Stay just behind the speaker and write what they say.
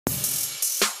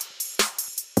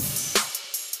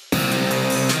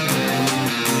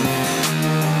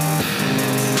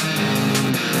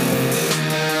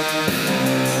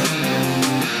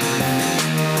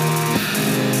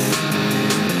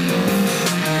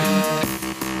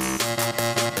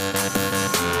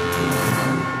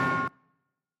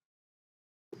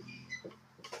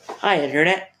Hi,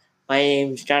 Internet. My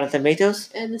name's Jonathan Matos.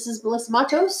 And this is Melissa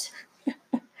Matos.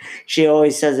 She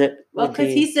always says it. Well,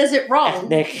 because he says it wrong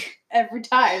ethnic. every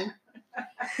time.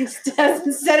 He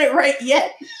hasn't said it right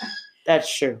yet.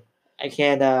 That's true. I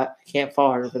can't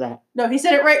fault her for that. No, he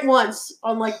said it right once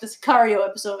on the Sicario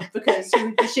episode because he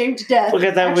was ashamed to death.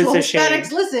 Because that was a shame.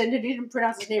 Hispanics listened and he didn't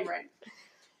pronounce his name right.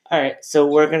 All right, so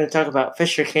we're going to talk about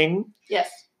Fisher King.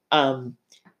 Yes.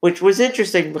 Which was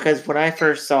interesting because when I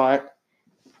first saw it,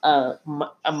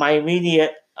 my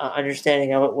immediate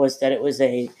understanding of it was that it was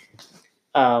a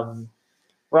Robin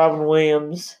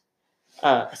Williams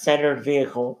centered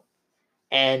vehicle,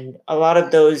 and a lot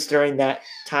of those during that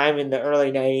time in the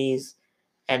early 90s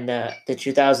and the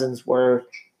 2000s were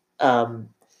kind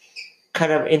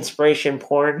of inspiration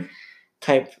porn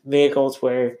type vehicles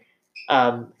where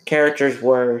characters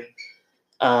were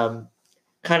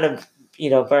kind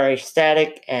of very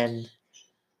static, and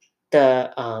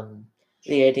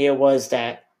the idea was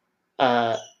that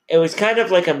it was kind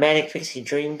of like a Manic Pixie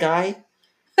Dream Guy.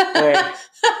 Where,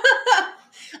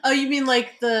 oh, you mean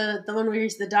like the one where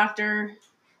he's the doctor?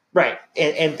 Right.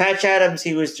 And Patch Adams,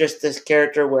 he was just this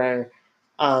character where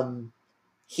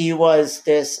he was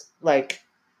this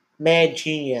mad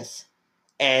genius,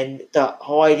 and the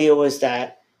whole idea was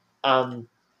that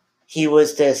he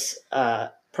was this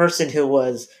person who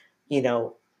was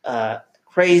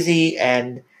crazy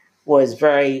and was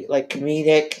very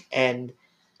comedic, and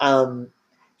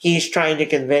he's trying to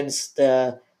convince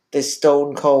this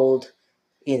stone cold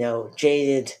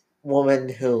jaded woman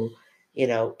who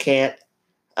can't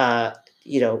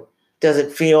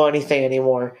doesn't feel anything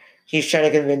anymore. He's trying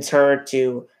to convince her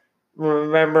to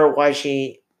remember why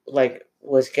she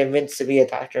was convinced to be a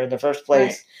doctor in the first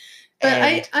place.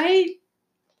 Right. But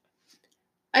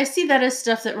I see that as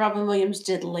stuff that Robin Williams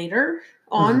did later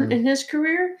on in his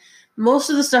career. Most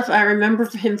of the stuff I remember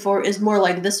him for is more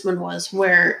like this one was,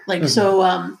 where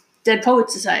Dead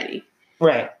Poets Society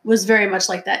was very much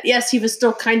like that. Yes, he was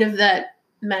still kind of that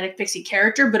Manic Pixie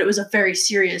character, but it was a very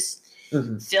serious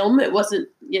film. It wasn't,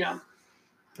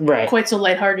 quite so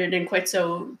lighthearted and quite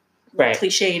so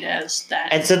cliched as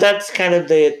that. And so that's kind of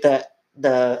the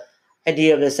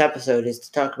idea of this episode, is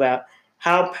to talk about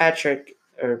how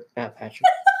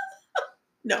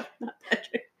No, not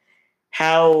Patrick.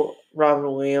 How Robin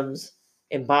Williams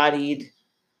embodied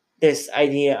this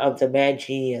idea of the mad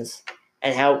genius,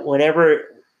 and how whenever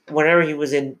he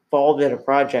was involved in a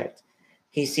project,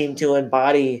 he seemed to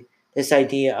embody this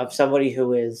idea of somebody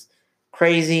who is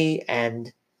crazy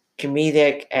and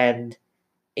comedic and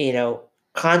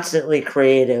constantly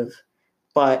creative,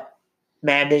 but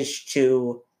managed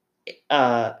to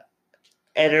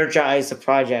energize the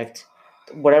project,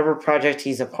 whatever project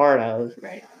he's a part of.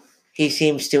 Right. He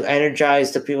seems to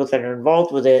energize the people that are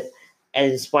involved with it and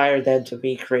inspire them to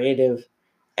be creative.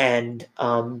 And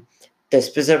the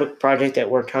specific project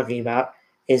that we're talking about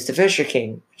is The Fisher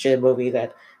King, which is a movie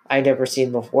that I'd never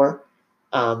seen before,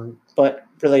 but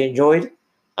really enjoyed.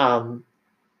 So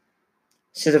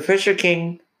The Fisher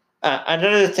King,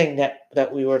 another thing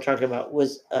that we were talking about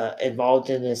was involved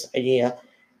in this idea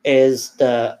is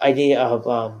the idea of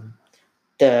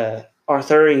the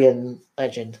Arthurian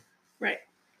legend. Right.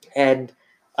 And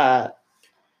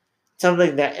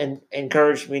something that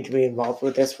encouraged me to be involved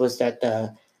with this was that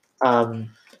the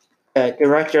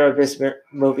director of this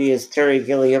movie is Terry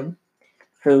Gilliam,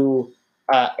 who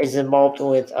is involved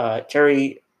with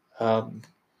the Don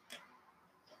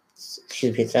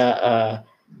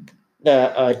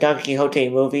Quixote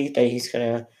movie that he's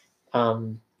gonna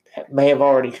may have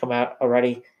already come out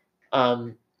already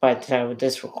by the time of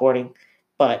this recording,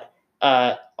 but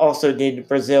also did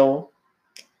Brazil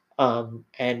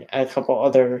and a couple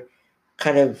other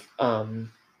kind of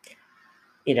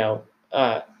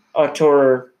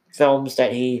auteur films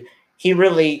that he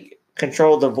really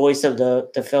controlled the voice of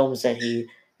the films that he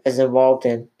is involved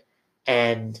in.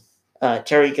 And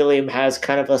Terry Gilliam has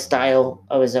kind of a style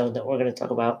of his own that we're going to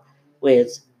talk about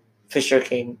with Fisher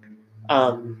King,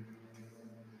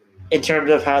 in terms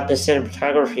of how the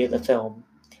cinematography of the film,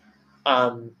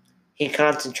 he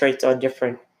concentrates on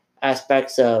different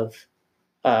aspects of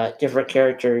different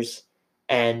characters,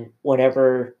 and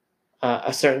whenever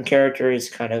a certain character is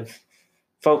kind of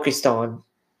focused on,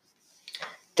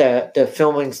 the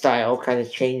filming style kind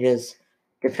of changes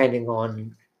depending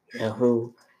on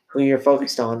who you're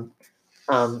focused on.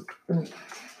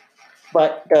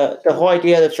 But the whole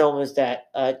idea of the film is that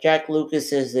Jack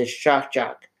Lucas is this shock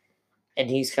jock,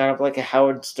 and he's kind of like a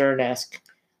Howard Stern-esque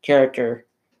character.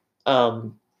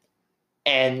 And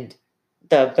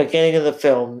the beginning of the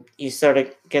film, you sort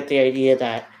of get the idea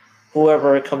that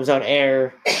whoever comes on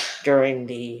air during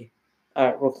the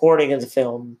recording of the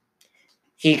film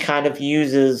he kind of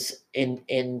uses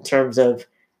in terms of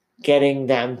getting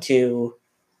them to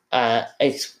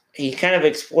he kind of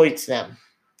exploits them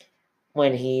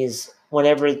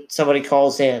whenever somebody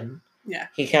calls in. Yeah.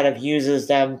 He kind of uses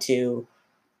them to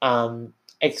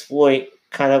exploit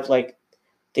kind of like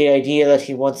the idea that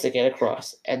he wants to get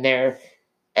across. And they're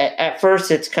at first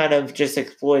it's kind of just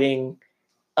exploiting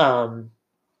kind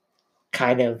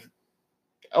of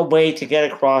a way to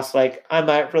get across like I'm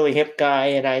a really hip guy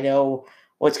and I know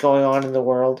what's going on in the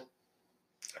world.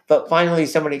 But finally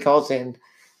somebody calls in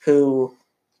who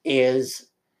is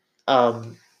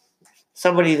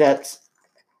somebody that's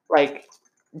like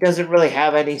doesn't really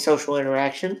have any social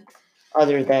interaction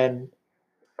other than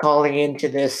calling into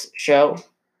this show.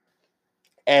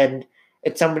 And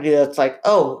it's somebody that's like,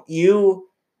 oh, you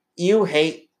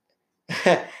hate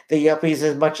the yuppies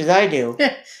as much as I do.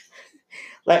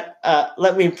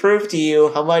 Let me prove to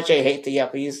you how much I hate the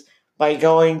yuppies by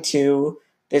going to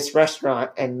this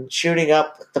restaurant and shooting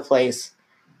up the place.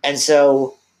 And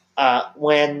so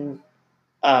when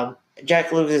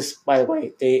Jack Lucas, by the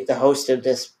way, the host of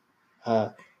this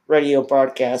radio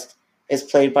broadcast, is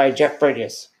played by Jeff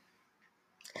Bridges.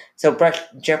 So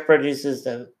Jeff Bridges is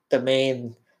the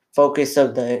main focus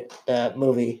of the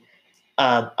movie,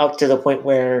 up to the point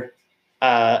where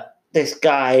this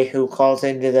guy who calls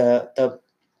into the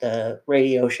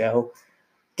radio show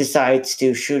decides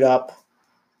to shoot up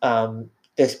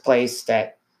this place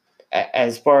that,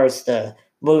 as far as the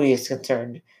movie is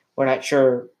concerned, we're not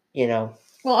sure, Well,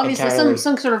 obviously entirely.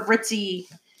 some sort of ritzy.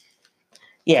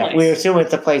 Yeah, place. we assume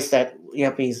it's a place that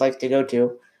yuppies like to go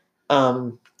to,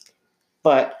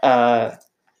 but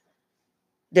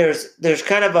there's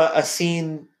kind of a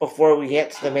scene before we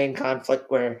get to the main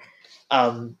conflict where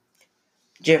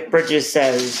Jeff Bridges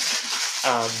says,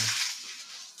 I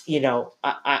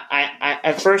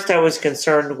at first I was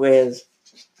concerned with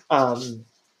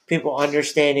people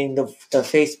understanding the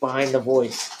face behind the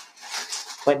voice,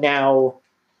 but now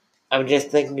I'm just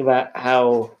thinking about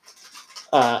how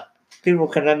people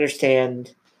can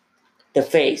understand the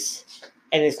face.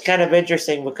 And it's kind of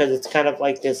interesting because it's kind of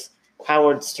like this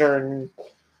Howard Stern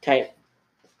type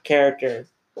character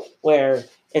where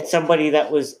it's somebody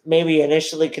that was maybe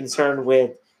initially concerned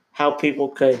with how people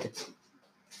could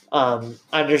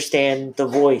understand the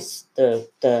voice,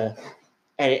 and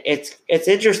it's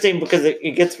interesting because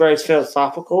it gets very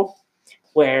philosophical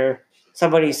where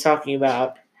somebody's talking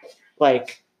about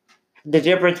like the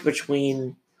difference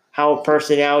between how a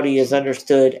personality is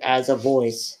understood as a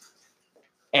voice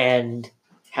and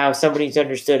how somebody's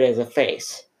understood as a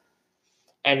face.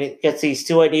 And it gets these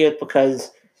two ideas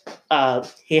because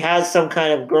he has some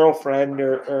kind of girlfriend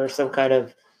or some kind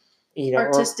of,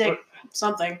 artistic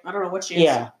something. I don't know what she is.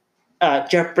 Yeah.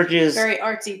 Jeff Bridges, very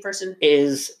artsy person,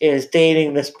 is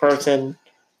dating this person.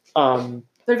 But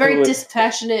very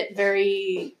dispassionate,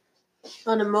 very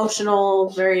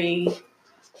unemotional, very...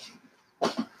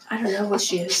 I don't know what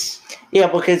she is.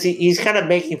 Yeah, because he's kind of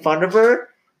making fun of her,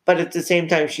 but at the same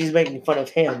time, she's making fun of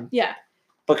him. Yeah.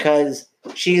 Because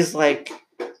she's like,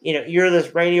 you're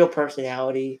this radio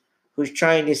personality who's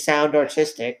trying to sound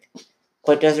artistic,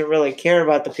 but doesn't really care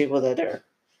about the people that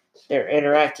they're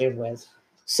interacting with.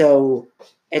 So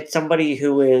it's somebody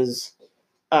who is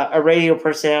a radio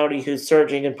personality who's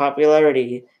surging in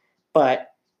popularity,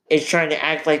 but is trying to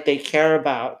act like they care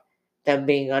about them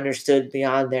being understood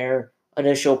beyond their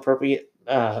initial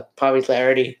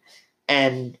popularity,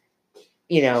 and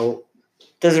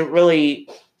doesn't really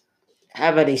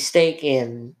have any stake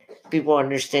in people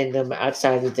understanding them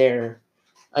outside of their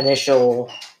initial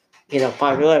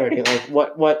popularity. Like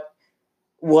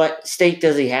what stake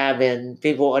does he have in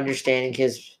people understanding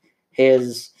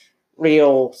his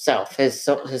real self, his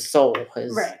soul,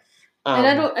 right?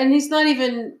 And he's not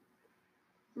even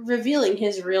revealing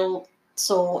his real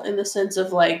soul in the sense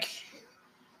of like,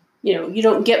 you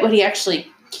don't get what he actually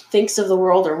thinks of the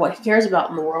world or what he cares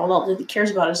about in the world. All that he cares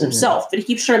about is himself, but he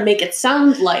keeps trying to make it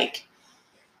sound like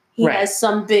he has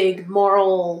some big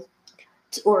moral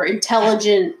or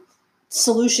intelligent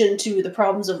solution to the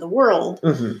problems of the world,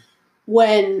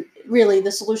 when really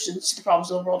the solutions to the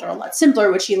problems of the world are a lot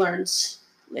simpler, which he learns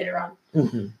later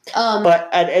on. But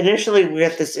initially we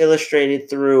get this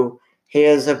illustrated through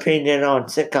his opinion on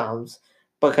sitcoms,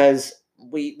 because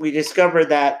we discovered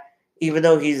that even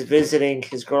though he's visiting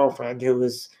his girlfriend, who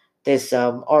is this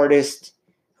artist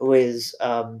who is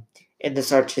in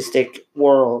this artistic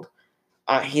world,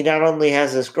 he not only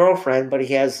has this girlfriend, but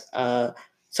he has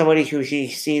somebody who he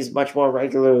sees much more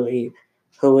regularly,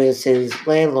 who is his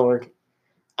landlord.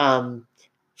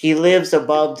 He lives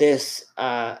above this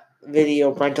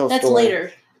video rental store. That's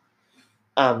later.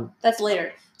 That's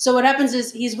later. So what happens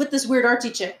is he's with this weird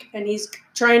artsy chick, and he's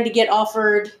trying to get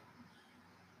offered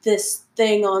this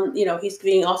thing on, he's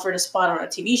being offered a spot on a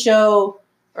TV show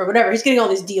or whatever. He's getting all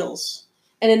these deals.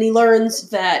 And then he learns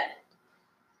that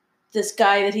this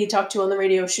guy that he talked to on the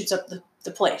radio shoots up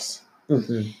the place.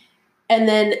 Mm-hmm. And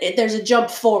then there's a jump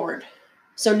forward.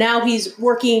 So now he's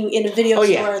working in a video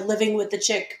store, living with the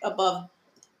chick above.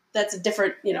 That's a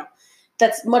different,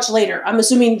 that's much later. I'm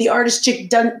assuming the artist chick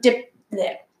dumped him.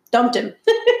 And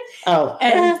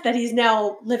that he's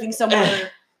now living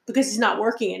somewhere because he's not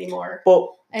working anymore.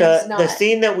 Well, the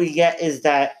scene that we get is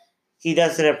that he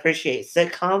doesn't appreciate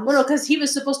sitcoms. Well, no, because he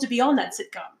was supposed to be on that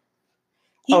sitcom.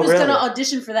 He was going to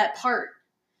audition for that part.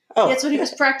 Oh. That's what he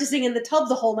was practicing in the tub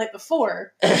the whole night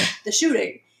before the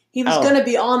shooting. He was going to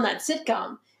be on that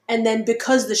sitcom. And then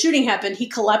because the shooting happened, he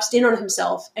collapsed in on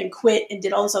himself and quit and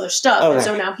did all this other stuff. Okay. And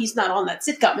so now he's not on that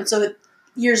sitcom. And so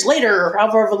years later, or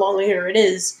however long later it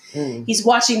is, he's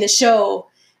watching the show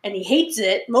and he hates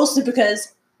it, mostly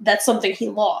because that's something he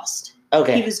lost.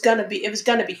 Okay. It was gonna be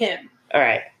him. All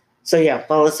right. So yeah,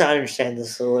 Melissa, I understand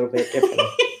this a little bit differently.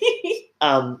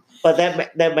 But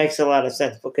that makes a lot of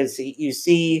sense because you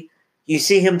see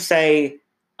him say,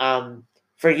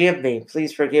 "Forgive me,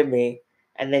 please forgive me,"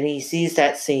 and then he sees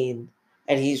that scene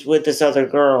and he's with this other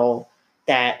girl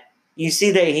that you see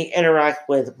that he interacts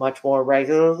with much more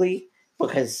regularly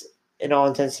because, in all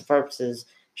intents and purposes,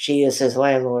 she is his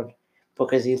landlord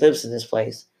because he lives in this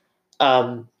place.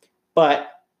 But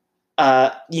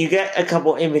you get a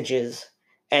couple images,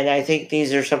 and I think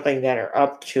these are something that are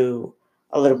up to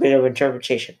a little bit of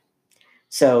interpretation.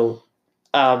 So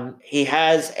he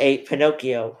has a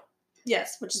Pinocchio.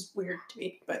 Yes, which is weird to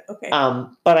me, but okay.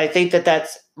 But I think that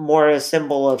that's more a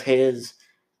symbol of his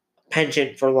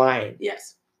penchant for lying.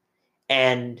 Yes.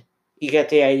 And you get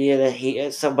the idea that he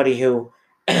is somebody who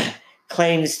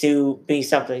claims to be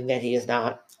something that he is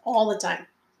not. All the time.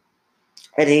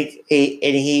 And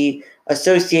he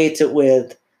associates it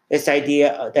with this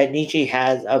idea that Nietzsche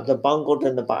has of the bungled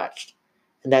and the botched.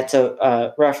 And that's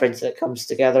a reference that comes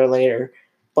together later.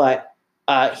 But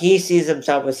he sees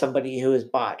himself as somebody who is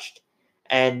botched.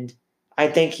 And I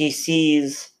think he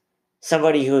sees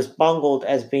somebody who is bungled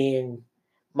as being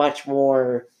much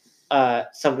more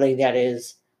something that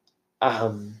is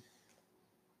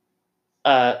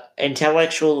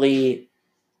intellectually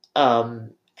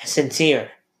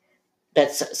sincere.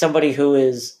 That's somebody who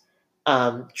is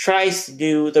tries to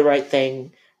do the right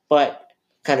thing, but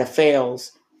kind of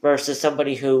fails, versus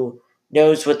somebody who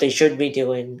knows what they should be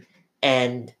doing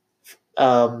and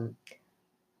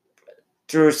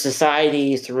through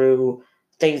society, through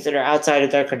things that are outside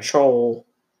of their control,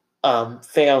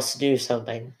 fails to do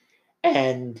something.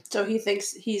 And so he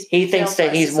thinks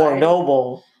that he's more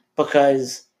noble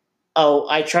because,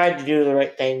 I tried to do the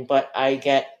right thing, but I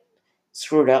get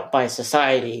screwed up by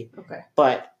society. Okay.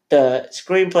 But the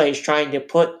screenplay is trying to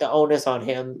put the onus on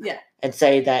him and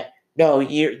say that, no,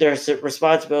 there's a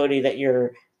responsibility that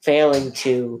you're failing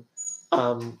to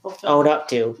own up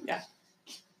to. Yeah.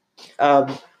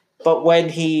 But when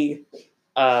he...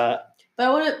 But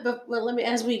let me,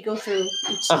 as we go through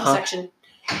each section,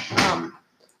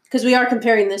 because we are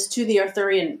comparing this to the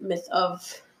Arthurian myth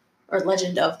or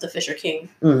legend of the Fisher King,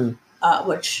 from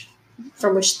which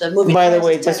the movie... By the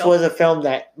way, this was a film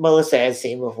that Melissa had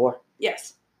seen before.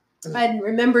 Yes. I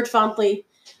remembered fondly,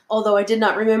 although I did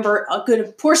not remember a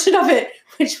good portion of it,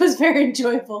 which was very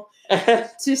enjoyable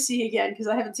to see again, because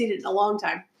I haven't seen it in a long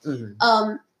time.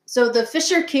 Mm-hmm. So the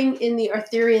Fisher King in the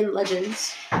Arthurian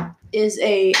legends is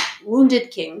a wounded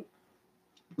king,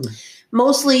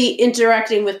 mostly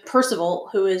interacting with Percival,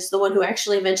 who is the one who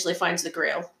actually eventually finds the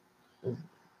Grail.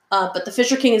 But the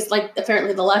Fisher King is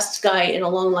apparently the last guy in a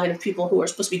long line of people who are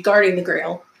supposed to be guarding the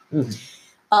Grail.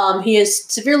 Mm-hmm. He is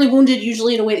severely wounded,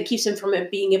 usually in a way that keeps him from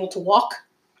being able to walk.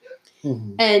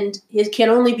 Mm-hmm. And he can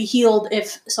only be healed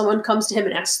if someone comes to him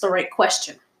and asks the right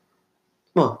question.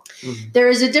 Well, mm-hmm. There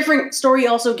is a different story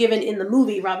also given in the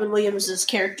movie. Robin Williams'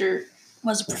 character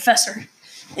was a professor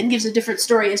and gives a different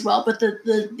story as well. But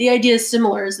the idea is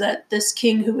similar, is that this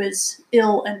king who is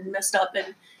ill and messed up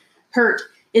and hurt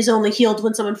is only healed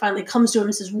when someone finally comes to him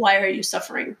and says, "Why are you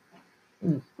suffering?"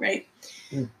 Right?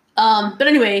 But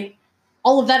anyway,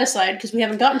 all of that aside, because we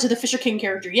haven't gotten to the Fisher King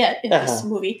character yet in this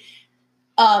movie,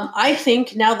 I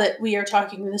think now that we are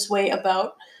talking this way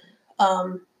about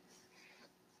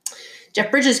Jeff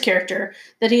Bridges' character,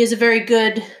 that he is a very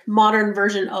good modern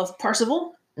version of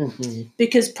Parsifal,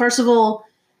 because Parsifal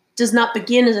does not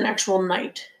begin as an actual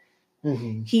knight.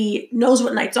 He knows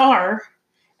what knights are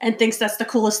and thinks that's the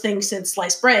coolest thing since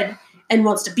sliced bread and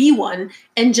wants to be one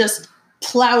and just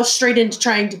plows straight into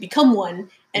trying to become one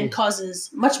and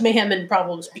causes much mayhem and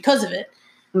problems because of it.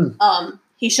 Mm.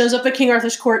 He shows up at King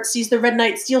Arthur's court, sees the Red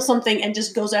Knight steal something, and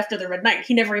just goes after the Red Knight.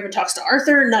 He never even talks to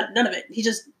Arthur, none of it. He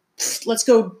just, let's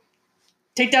go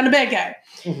take down the bad guy.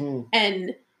 Mm-hmm.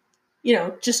 And,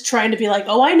 just trying to be like,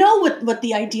 oh, I know what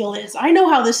the ideal is. I know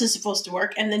how this is supposed to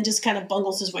work, and then just kind of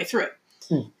bungles his way through it.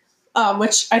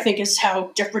 Which I think is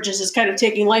how Jeff Bridges is kind of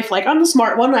taking life. Like, I'm the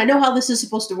smart one. I know how this is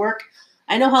supposed to work.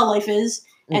 I know how life is.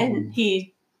 And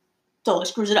he totally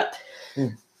screws it up.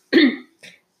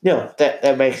 No,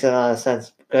 that makes a lot of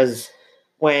sense, because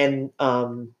when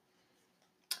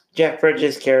Jeff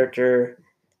Bridges' character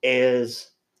is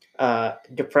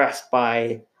depressed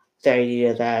by the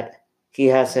idea that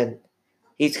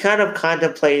he's kind of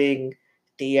contemplating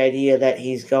the idea that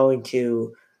he's going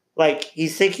to,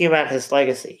 he's thinking about his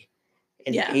legacy.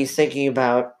 And he's thinking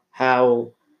about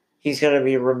how he's going to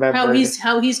be remembered.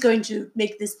 How he's going to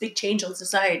make this big change on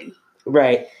society.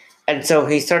 Right. And so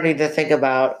he's starting to think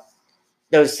about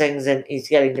those things, and he's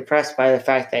getting depressed by the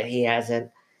fact that he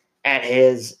hasn't at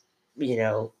his,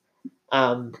 it's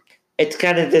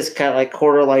kind of this kind of like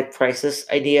quarter life crisis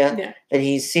idea that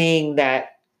he's seeing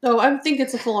that. No, I think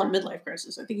it's a full on midlife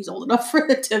crisis. I think he's old enough for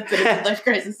it to have been a midlife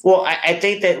crisis. Well, I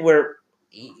think that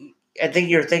I think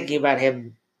you're thinking about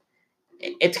him.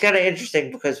 It's kind of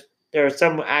interesting because there are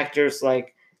some actors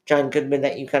like John Goodman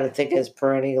that you kind of think is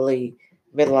perennially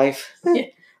midlife. Yeah.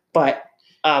 But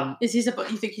is he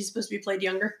you think he's supposed to be played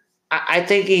younger? I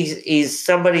think he's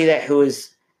somebody who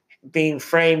is being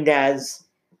framed as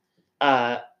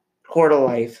quarter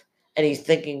life, and he's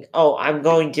thinking, oh,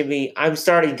 I'm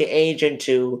starting to age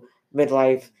into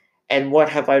midlife, and what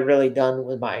have I really done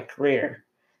with my career?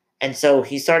 And so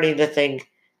he's starting to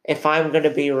think, if I'm going to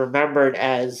be remembered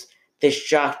as this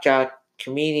jock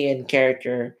comedian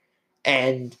character,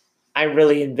 and I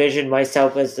really envision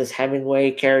myself as this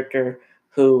Hemingway character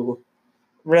who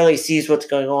really sees what's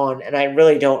going on, and I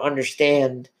really don't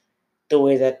understand the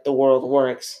way that the world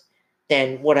works,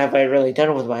 then what have I really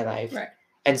done with my life? Right.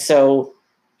 And so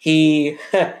he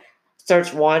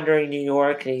starts wandering New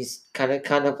York, and he's kind of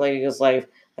contemplating his life.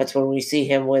 That's when we see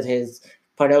him with his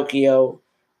Pinocchio,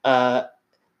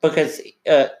 because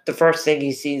the first thing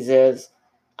he sees is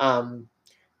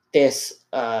this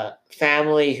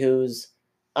family who's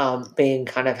being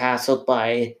kind of hassled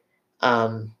by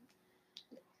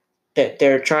that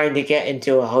they're trying to get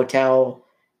into a hotel,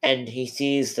 and he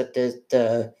sees that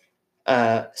the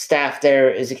staff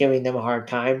there is giving them a hard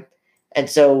time, and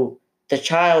so the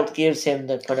child gives him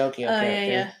the Pinocchio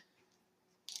character. Yeah.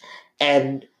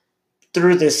 And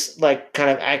through this kind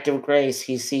of act of grace,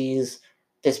 he sees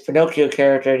this Pinocchio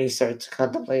character, and he starts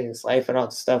contemplating his life and all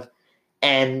this stuff.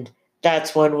 And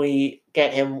that's when we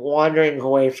get him wandering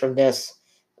away from this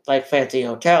fancy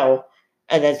hotel,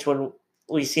 and that's when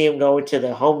we see him go into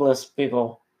the homeless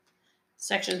people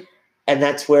section. And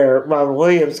that's where Robin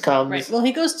Williams comes. Right. Well,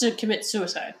 he goes to commit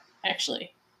suicide,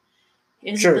 actually.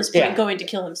 He's at this point going to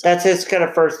kill himself. That's his kind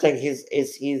of first thing.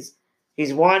 He's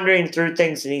wandering through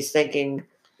things, and he's thinking,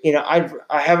 I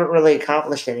haven't really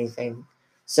accomplished anything.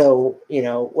 So,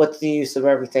 what's the use of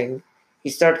everything? He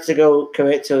starts to go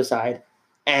commit suicide.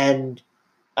 And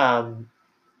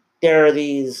there are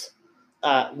these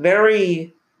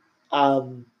very,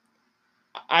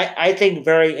 I think,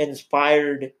 very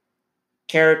inspired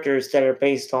characters that are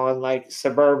based on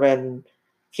suburban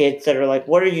kids that are like,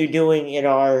 what are you doing in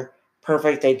our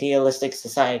perfect idealistic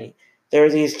society? There are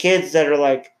these kids that are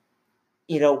like,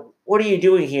 what are you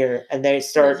doing here? And they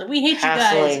start we hate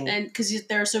hassling. You guys, and because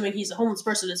they're assuming he's a homeless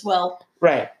person as well.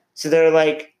 Right. So they're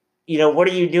like, what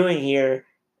are you doing here?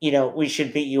 We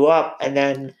should beat you up. And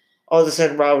then all of a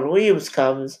sudden Robin Williams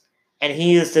comes, and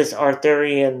he is this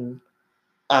Arthurian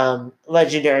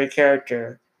legendary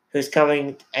character who's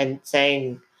coming and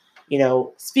saying,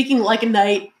 speaking like a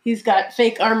knight. He's got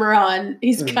fake armor on.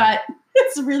 He's got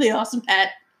it's a really awesome hat.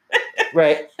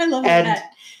 Right. I love his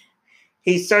hat.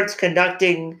 He starts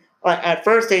conducting. At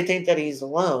first, they think that he's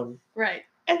alone, right,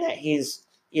 and that he's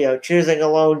choosing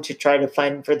alone to try to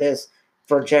find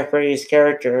for Jeff Bridges'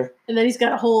 character. And then he's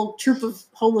got a whole troop of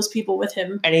homeless people with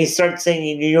him, and he starts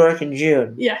singing "New York in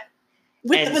June." Yeah,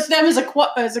 with them as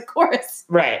a chorus.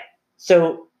 Right.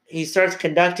 So he starts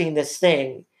conducting this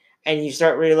thing, and you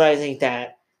start realizing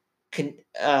that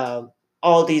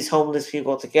all these homeless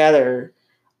people together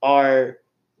are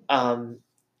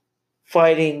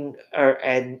fighting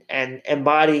and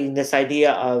embodying this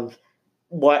idea of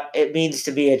what it means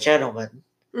to be a gentleman.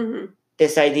 Mm-hmm.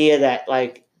 This idea that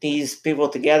these people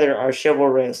together are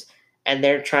chivalrous, and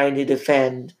they're trying to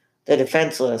defend the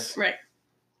defenseless. Right.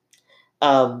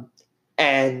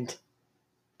 And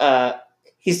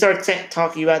he starts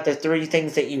talking about the three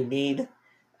things that you need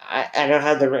I don't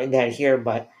have the written down here,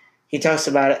 but he talks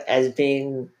about it as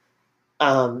being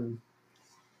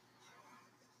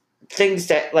things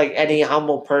that like any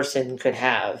humble person could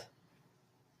have,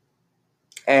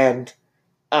 and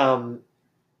I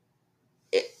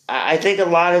think a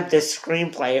lot of this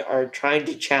screenplay are trying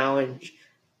to challenge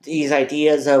these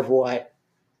ideas of what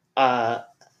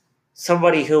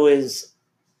somebody who is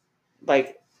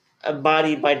like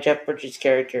embodied by Jeff Bridges'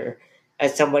 character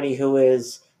as somebody who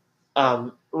is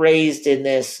raised in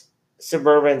this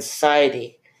suburban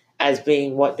society as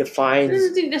being what I defines.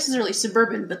 don't think necessarily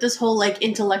suburban, but this whole like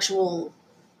intellectual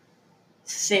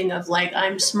thing of like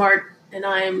I'm smart and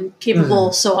I'm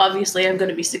capable, so obviously I'm going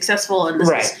to be successful, and this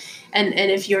is, and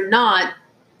if you're not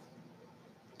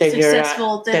then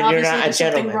successful, then obviously there's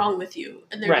something gentleman. wrong with you,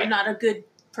 and you're not a good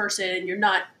person, and you're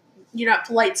not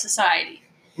polite society,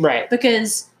 right?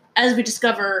 Because as we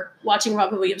discover watching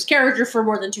Robin Williams' character for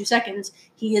more than 2 seconds,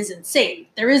 he is insane.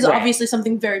 There is obviously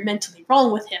something very mentally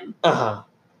wrong with him.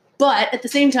 But at the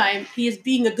same time, he is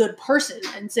being a good person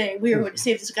and saying, we are going to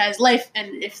save this guy's life,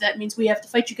 and if that means we have to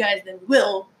fight you guys, then we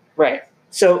will. Right.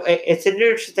 So it's an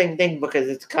interesting thing because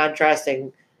it's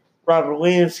contrasting Robin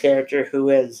Williams' character, who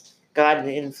has gotten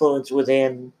influence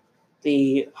within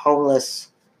the homeless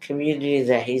community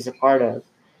that he's a part of,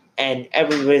 and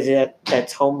everybody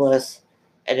that's homeless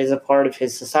and is a part of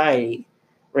his society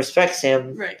respects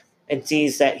him and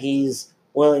sees that he's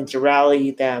willing to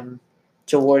rally them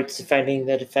towards defending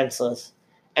the defenseless.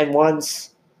 And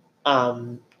once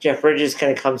Jeff Bridges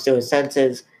kind of comes to his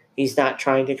senses, he's not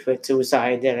trying to commit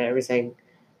suicide and everything.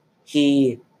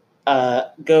 He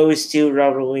goes to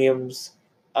Robin Williams'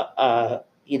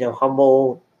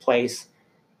 humble place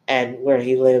and where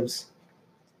he lives,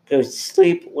 goes to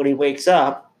sleep. When he wakes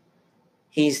up,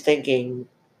 he's thinking,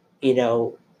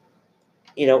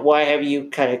 why have you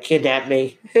kind of kidnapped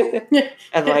me?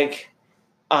 And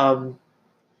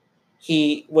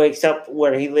he wakes up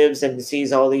where he lives and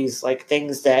sees all these like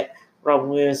things that Robin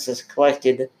Williams has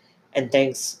collected, and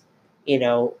thinks,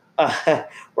 Robin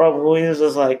Williams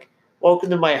was like,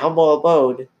 "Welcome to my humble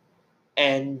abode,"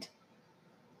 and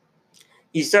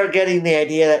you start getting the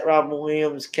idea that Robin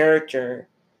Williams' character,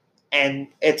 and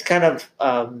it's kind of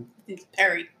it's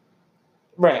Perry,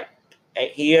 right?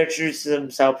 He introduces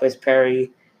himself as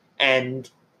Perry, and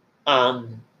I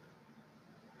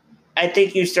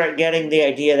think you start getting the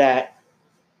idea that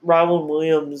Robin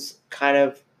Williams kind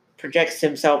of projects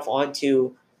himself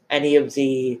onto any of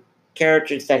the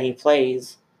characters that he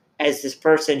plays as this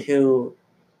person who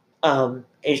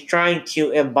is trying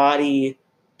to embody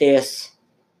this,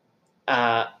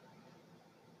 not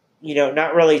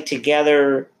really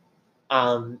together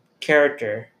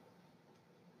character.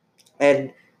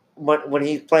 And when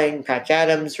he's playing Patch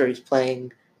Adams or he's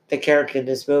playing the character in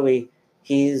this movie,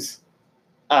 he's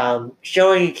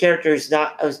showing a character who's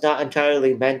not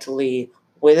entirely mentally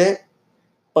with it,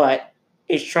 but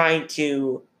is trying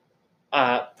to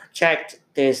protect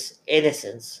this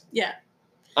innocence. Yeah.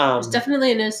 There's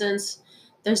definitely an innocence.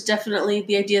 There's definitely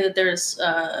the idea that there's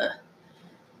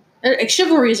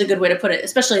chivalry is a good way to put it,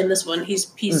 especially in this one.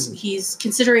 He's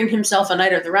considering himself a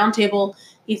knight of the round table.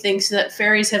 He thinks that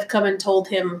fairies have come and told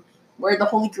him where the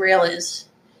Holy Grail is,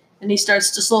 and he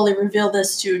starts to slowly reveal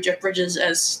this to Jeff Bridges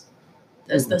as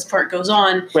this part goes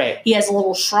on. Right. He has a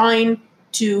little shrine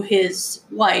to his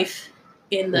wife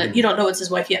in the you don't know it's his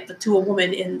wife yet, but to a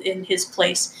woman in his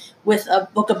place with a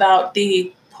book about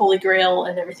the Holy Grail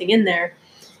and everything in there.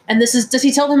 And does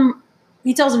he tell them?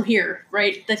 He tells him here,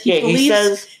 right, that he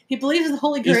believes he believes the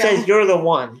Holy Grail. He says you're the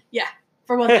one. Yeah,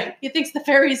 for one thing, he thinks the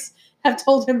fairies have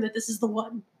told him that this is the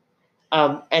one.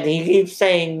 And he keeps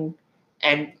saying,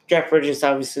 and Jeff Bridges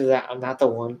obviously that I'm not the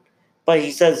one, but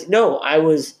he says no, I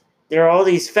was. There are all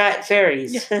these fat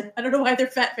fairies. Yeah, I don't know why they're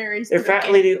fat fairies. They're fat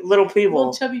little people.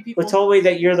 Little chubby people. Who told me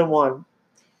that you're the one.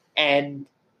 And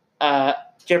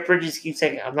Jeff Bridges keeps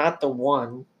saying, I'm not the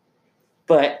one.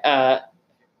 But that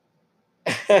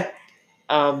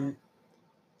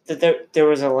there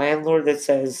was a landlord that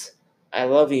says, I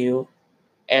love you,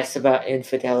 asked about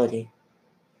infidelity.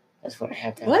 That's what I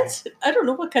have down What? there. I don't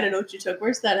know what kind of note you took.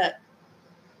 Where's that at?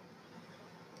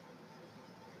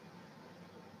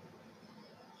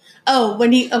 Oh,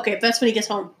 that's when he gets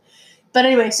home. But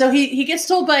anyway, so he gets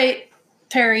told by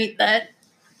Perry that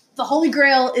the Holy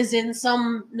Grail is in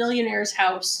some millionaire's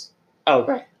house. Oh,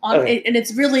 right. And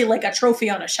it's really like a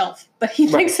trophy on a shelf, but he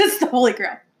thinks it's the Holy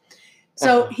Grail.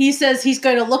 So he says he's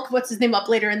going to look what's his name up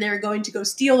later, and they're going to go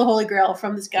steal the Holy Grail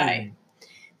from this guy.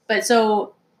 But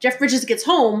so Jeff Bridges gets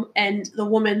home, and the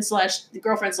woman / the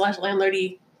girlfriend /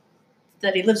 landlady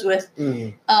that he lives with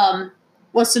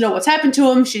wants to know what's happened to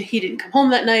him. He didn't come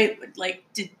home that night. Like,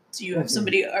 Do you have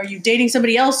somebody? Are you dating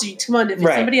somebody else? Come on, if it's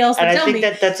Right. somebody else, then And I tell think me.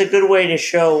 that that's a good way to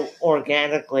show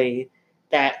organically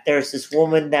that there's this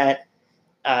woman that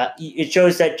it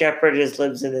shows that Jeff Bridges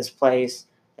lives in this place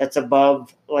that's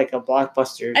above like a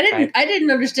Blockbuster. I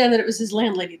didn't understand that it was his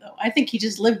landlady though. I think he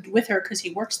just lived with her because he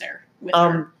works there with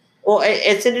her. Well,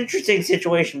 it's an interesting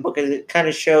situation because it kind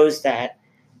of shows that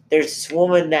there's this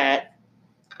woman that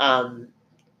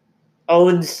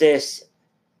owns this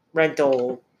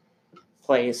rental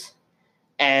place,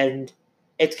 and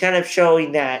it's kind of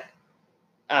showing that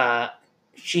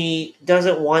she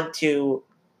doesn't want to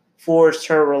force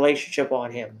her relationship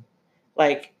on him.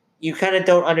 Like, you kind of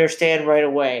don't understand right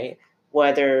away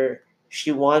whether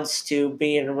she wants to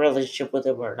be in a relationship with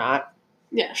him or not.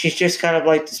 Yeah. She's just kind of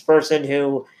like this person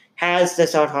who has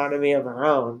this autonomy of her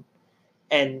own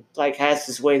and like has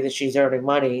this way that she's earning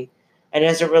money and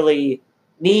doesn't really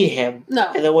need him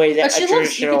in the way that but she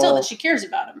loves, you can tell that she cares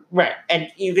about him. Right.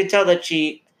 And you can tell that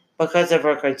she, because of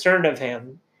her concern of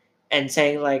him and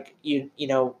saying like, you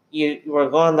were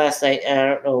gone last night and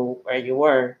I don't know where you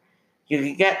were, you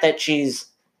can get that she's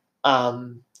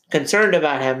concerned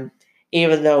about him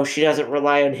even though she doesn't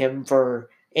rely on him for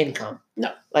income.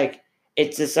 No. Like,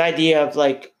 it's this idea of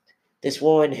like this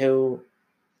woman who,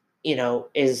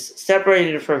 is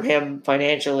separated from him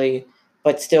financially,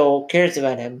 but still cares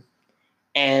about him.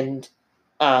 And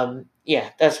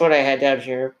that's what I had down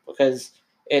here because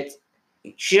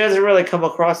she doesn't really come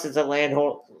across as a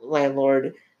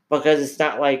landlord because it's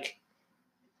not like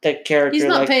the character He's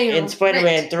not like paying in Spider-Man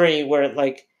rent. 3 where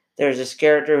like there's this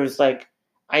character who's like,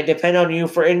 I depend on you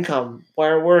for income.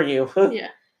 Where were you? Yeah.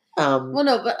 Well,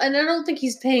 no, and I don't think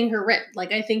he's paying her rent.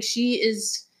 Like, I think she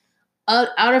is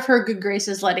out of her good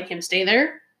graces letting him stay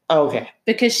there. Okay.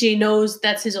 Because she knows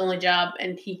that's his only job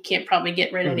and he can't probably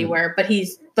get rent anywhere.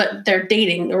 But they're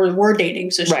dating or were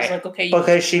dating, so she's like, okay.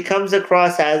 Because she comes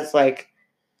across as like,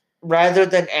 rather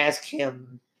than ask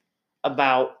him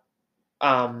about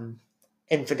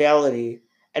infidelity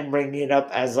and bringing it up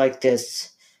as like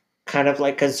this kind of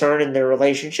like concern in their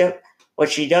relationship,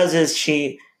 what she does is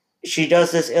she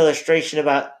does this illustration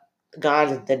about God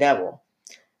and the devil,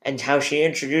 and how she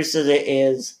introduces it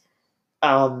is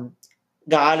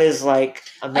God is like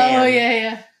a man. Oh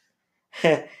yeah.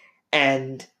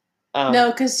 And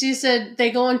no, because she said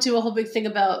they go into a whole big thing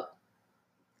about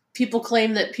people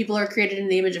claim that people are created in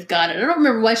the image of God, and I don't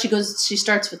remember why she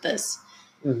starts with this.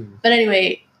 Mm-hmm. But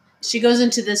anyway, she goes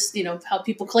into this, how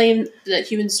people claim that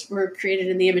humans were created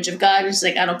in the image of God. And she's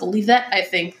like, I don't believe that. I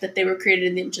think that they were created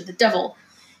in the image of the devil.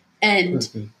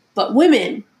 And but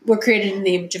women were created in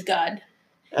the image of God.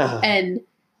 And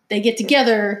they get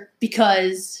together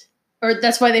or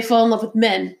that's why they fall in love with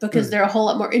men, because they're a whole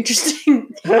lot more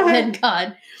interesting than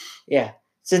God. Yeah.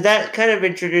 So that kind of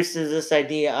introduces this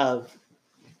idea of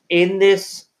in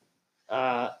this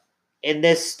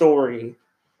story,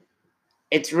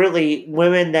 it's really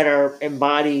women that are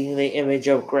embodying the image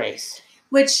of grace.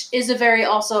 Which is a very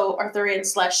also Arthurian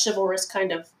 / chivalrous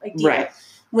kind of idea. Right.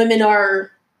 Women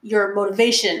are your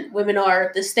motivation. Women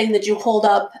are this thing that you hold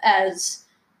up as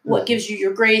what gives you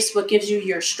your grace, what gives you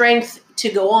your strength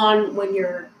to go on when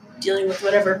you're dealing with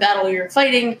whatever battle you're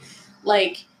fighting.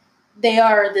 Like, they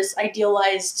are this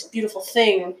idealized, beautiful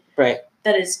thing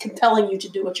that is compelling you to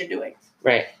do what you're doing.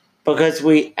 Right. Because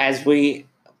as we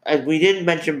didn't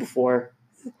mention before,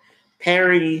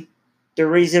 Perry, the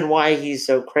reason why he's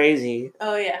so crazy.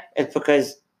 Oh yeah. It's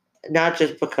because not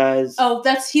just because. Oh,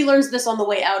 he learns this on the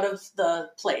way out of the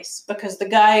place, because the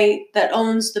guy that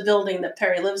owns the building that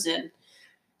Perry lives in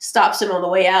stops him on the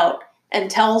way out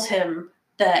and tells him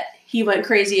that he went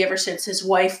crazy ever since his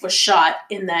wife was shot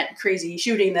in that crazy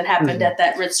shooting that happened at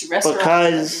that Ritz restaurant.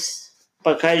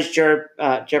 Because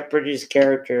Jeff Bridges'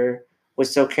 character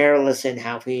was so careless in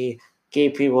how he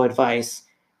gave people advice,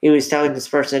 he was telling this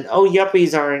person, "Oh,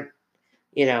 yuppies aren't,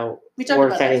 we talked worth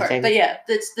about that anything." part. But yeah,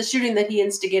 that's the shooting that he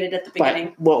instigated at the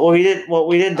beginning. But what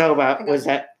we didn't talk about was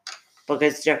that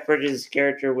because Jeff Bridges'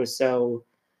 character was so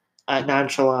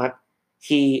nonchalant,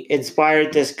 he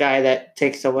inspired this guy that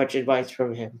takes so much advice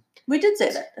from him. We did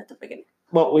say that at the beginning.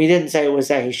 What we didn't say was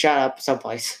that he shot up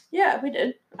someplace. Yeah, we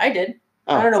did. I did.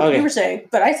 I don't know what you were saying,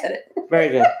 but I said it. Very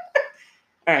good.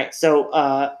 All right, so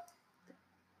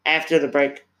after the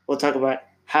break, we'll talk about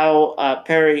how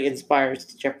Perry inspires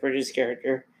Jeff Bridges'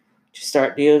 character to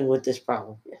start dealing with this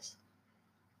problem. Yes.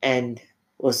 And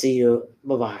we'll see you.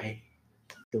 Bye-bye.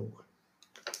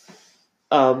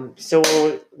 So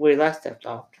where we last left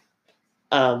off,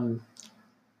 the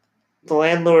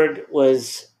landlord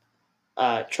was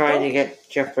trying to get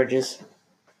Jeff Bridges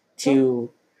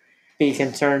to be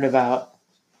concerned about,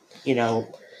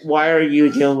 why are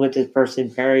you dealing with this person,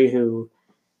 Perry, who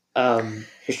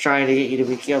he's trying to get you to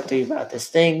be guilty about this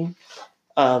thing.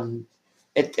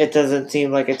 It doesn't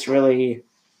seem like it's really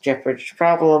Jeff Bridges'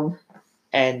 problem,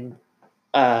 and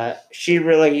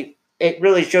it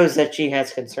really shows that she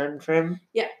has concern for him.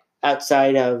 Yeah.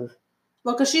 Outside of,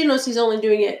 well, because she knows he's only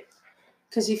doing it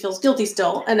because he feels guilty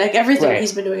still, and like everything Right.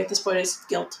 he's been doing at this point is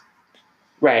guilt.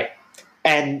 right,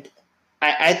 and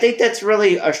I think that's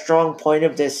really a strong point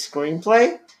of this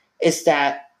screenplay is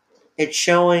that it's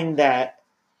showing that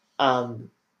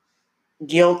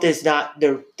guilt is not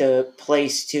the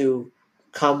place to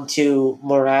come to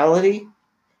morality,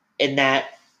 and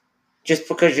that just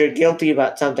because you're guilty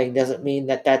about something doesn't mean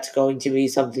that that's going to be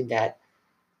something that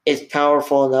is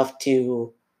powerful enough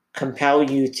to compel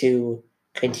you to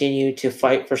continue to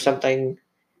fight for something,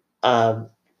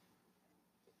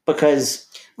 because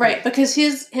Right, because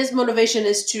his motivation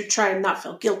is to try and not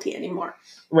feel guilty anymore,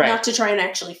 right, not to try and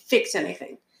actually fix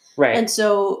anything. right, And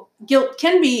so guilt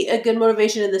can be a good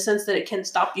motivation in the sense that it can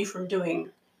stop you from doing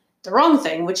the wrong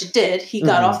thing, which it did. He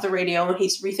got Mhm. off the radio and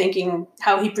he's rethinking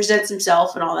how he presents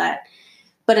himself and all that.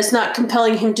 But it's not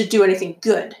compelling him to do anything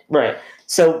good. right.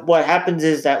 So what happens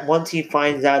is that once he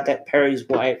finds out that Perry's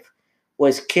wife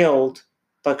was killed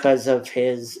because of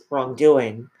his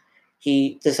wrongdoing,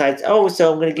 he decides, oh,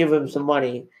 so I'm going to give him some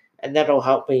money, and that'll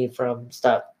help me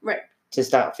Right. to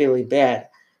stop feeling bad.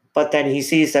 But then he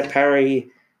sees that Perry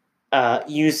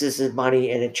uses his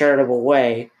money in a charitable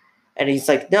way, and he's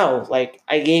like, no, like,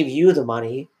 I gave you the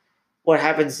money. What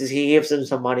happens is he gives him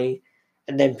some money,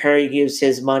 and then Perry gives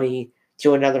his money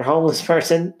to another homeless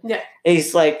person. Yeah. And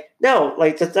he's like, no,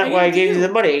 like, that's not why I gave you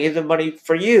the money. I gave the money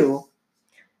for you.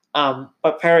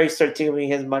 But Perry starts giving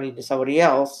his money to somebody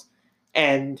else,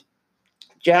 and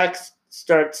Jack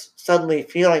starts suddenly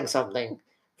feeling something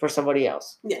for somebody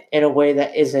else in a way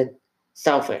that isn't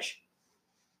selfish.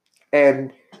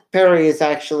 And Perry is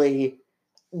actually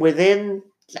within,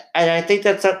 and I think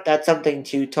that's something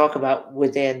to talk about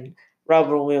within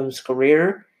Robin Williams'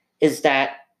 career, is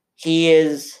that he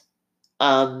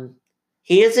isn't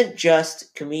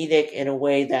just comedic in a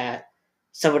way that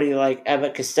somebody like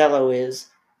Abbott Costello is,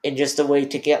 in just a way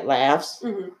to get laughs.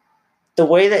 Mm-hmm. The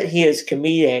way that he is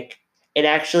comedic, it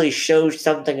actually shows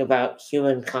something about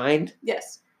humankind.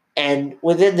 Yes. And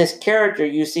within this character,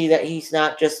 you see that he's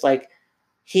not just like,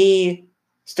 he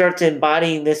starts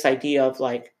embodying this idea of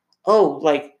like, oh,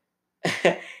 like,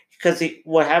 because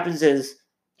what happens is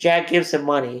Jack gives him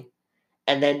money,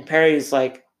 and then Perry's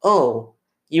like, oh,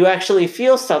 you actually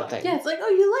feel something. Yeah, it's like, oh,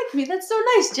 you like me. That's so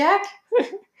nice, Jack.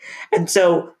 And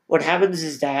so what happens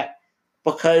is that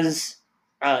because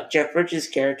Jeff Bridges'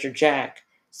 character, Jack,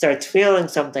 starts feeling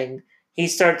something, he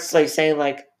starts like saying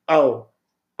like, oh,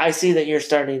 I see that you're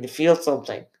starting to feel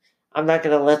something. I'm not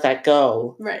going to let that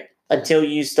go. Right. Until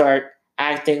you start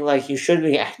acting like you should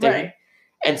be acting. Right.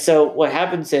 And so what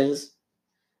happens is...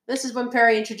 This is when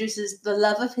Perry introduces the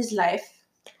love of his life.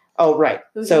 Oh, right.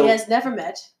 Who he has never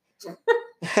met.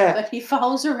 But he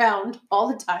follows around all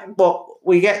the time. Well,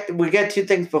 we get two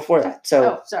things before that. So,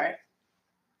 oh, sorry.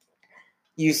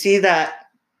 You see that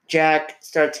Jack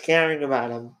starts caring about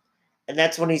him, and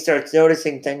that's when he starts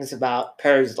noticing things about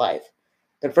Perry's life.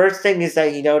 The first thing is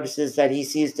that he notices that he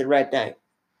sees the Red Knight.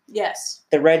 Yes.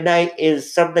 The Red Knight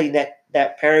is something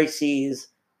that Perry sees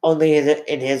only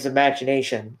in his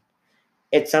imagination.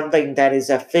 It's something that is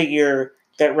a figure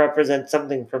that represents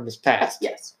something from his past.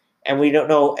 Yes. And we don't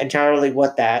know entirely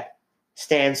what that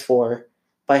stands for,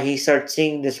 but he starts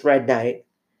seeing this Red Knight.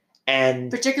 And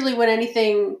particularly when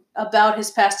anything about his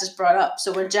past is brought up.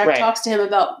 So when Jack talks to him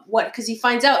about because he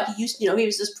finds out he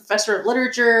was this professor of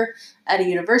literature at a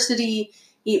university.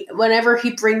 Whenever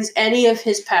he brings any of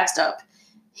his past up,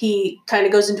 he kind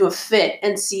of goes into a fit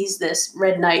and sees this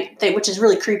Red Knight thing, which is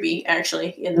really creepy, actually,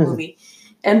 in the movie,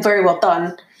 and very well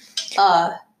done.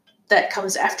 That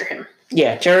comes after him.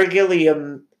 Yeah, Terry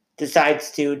Gilliam decides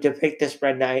to depict this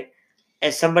Red Knight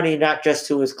as somebody not just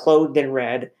who is clothed in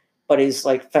red, but is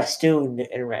like festooned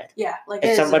in red. Yeah, like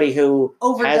it's somebody who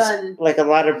overdone, has like a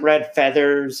lot of red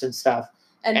feathers and stuff,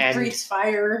 and breathes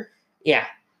fire. Yeah,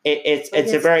 it's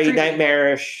a very creepy,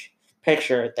 nightmarish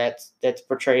picture that's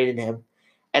portrayed in him,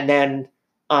 and then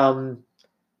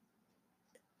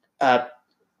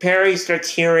Perry starts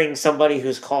hearing somebody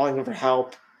who's calling for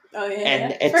help. Oh yeah,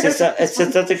 and it's just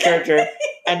such a character.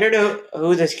 I don't know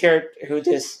who this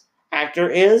actor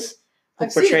is who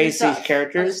portrays these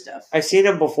characters. I've seen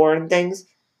him before in things,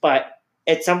 but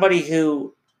it's somebody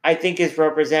who I think is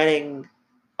representing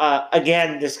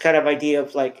again this kind of idea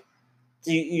of like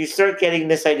you start getting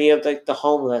this idea of like the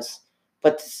homeless,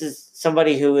 but this is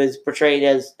somebody who is portrayed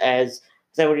as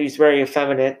somebody who's very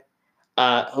effeminate,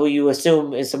 who you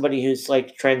assume is somebody who's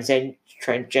like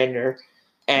transgender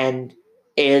and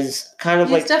is kind of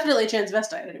He's like definitely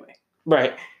transvestite anyway.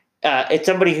 right. It's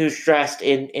somebody who's dressed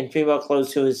in female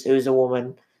clothes who's a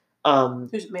woman.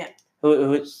 Who's a man?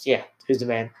 Who's a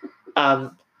man.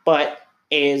 But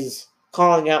is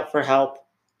calling out for help,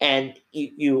 and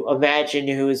you imagine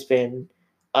who has been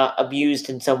abused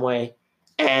in some way,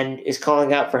 and is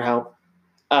calling out for help.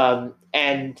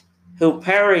 And who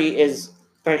Perry is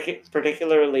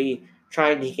particularly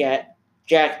trying to get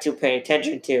Jack to pay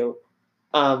attention to,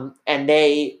 and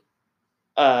they,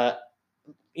 uh,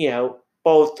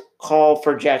 both call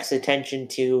for Jack's attention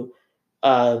to,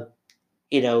 uh,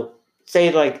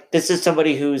 say like this is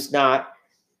somebody who's not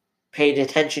paid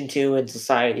attention to in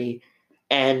society,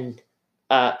 and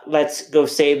let's go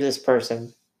save this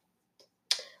person.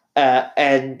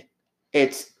 And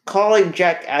it's calling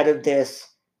Jack out of this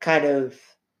kind of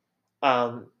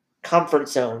comfort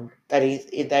zone that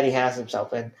he has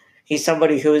himself in. He's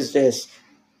somebody who is this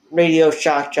radio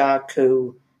shock jock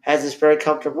who has this very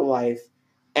comfortable life,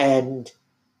 and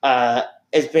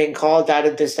is being called out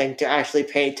of this thing to actually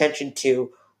pay attention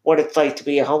to what it's like to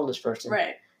be a homeless person.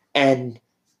 Right. And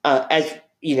as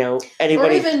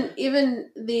anybody, or even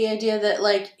the idea that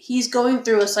like he's going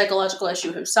through a psychological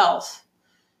issue himself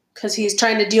because he's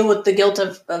trying to deal with the guilt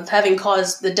of having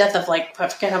caused the death of like I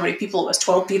forget how many people it was,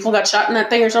 12 people got shot in that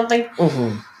thing or something.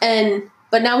 Mm-hmm.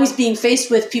 But now he's being faced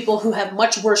with people who have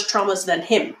much worse traumas than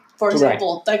him. For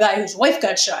example, the guy whose wife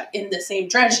got shot in the same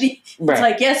tragedy. Right. It's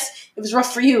like, yes, it was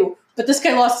rough for you, but this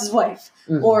guy lost his wife.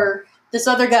 Mm-hmm. Or this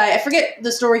other guy, I forget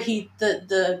the story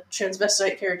the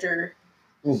transvestite character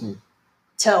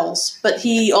tells, but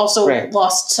he also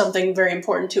lost something very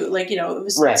important to it. Like, it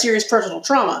was serious personal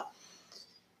trauma.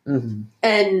 Mm-hmm.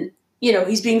 And,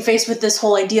 he's being faced with this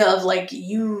whole idea of like,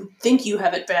 you think you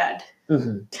have it bad.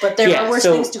 Mm-hmm. But there are worse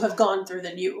things to have gone through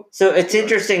than you. So it's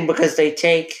interesting because they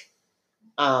take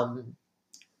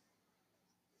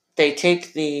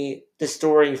the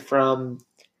story from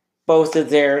both of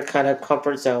their kind of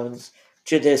comfort zones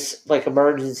to this like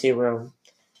emergency room,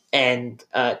 and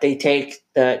they take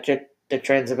the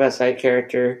transvestite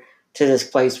character to this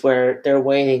place where they're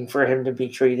waiting for him to be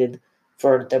treated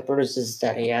for the bruises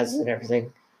that he has and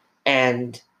everything,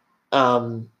 and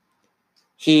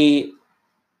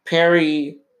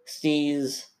Perry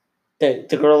sees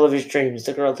the girl of his dreams,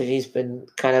 the girl that he's been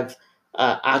kind of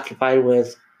occupied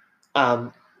with.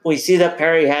 We see that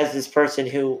Perry has this person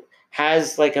who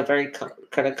has like a very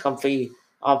kind of comfy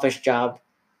office job,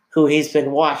 who he's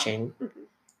been watching,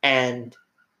 and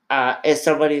is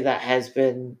somebody that has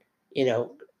been,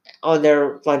 on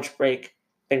their lunch break,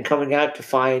 been coming out to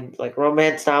find like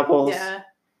romance novels. Yeah.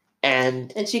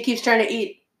 And she keeps trying to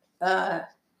eat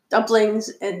dumplings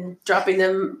and dropping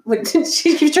them.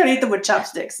 She keeps trying to eat them with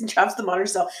chopsticks and drops them on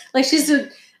herself. Like she's a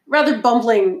rather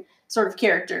bumbling sort of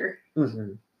character.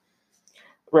 Mm-hmm.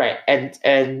 Right,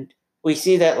 and we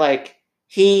see that like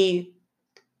the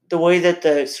way that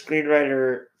the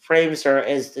screenwriter frames her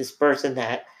is this person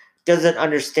that doesn't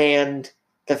understand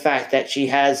the fact that she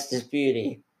has this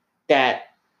beauty that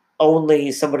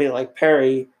only somebody like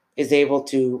Perry is able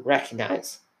to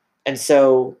recognize, and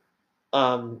so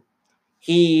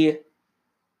he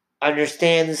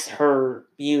understands her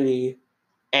beauty,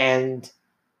 and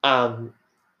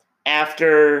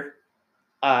after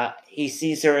he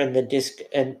sees her in the disc,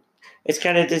 and it's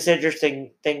kind of this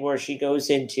interesting thing where she goes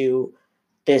into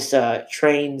this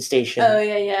train station. Oh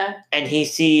yeah. And he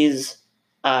sees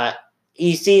the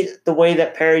way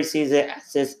that Perry sees it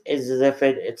is as if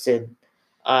it's in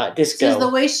disco. So the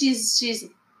way she's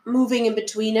moving in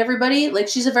between everybody, like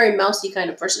she's a very mousy kind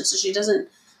of person, so she doesn't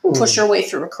push her way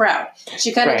through a crowd.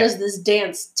 She kind of does this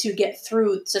dance to get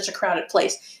through such a crowded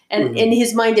place. And in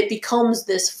his mind, it becomes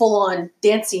this full-on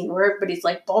dancing where everybody's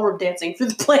like ballroom dancing through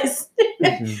the place.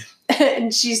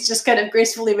 And she's just kind of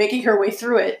gracefully making her way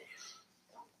through it.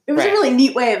 It was a really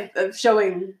neat way of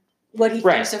showing what he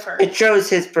thinks of her. It shows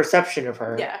his perception of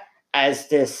her as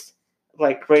this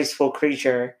like graceful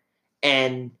creature.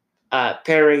 And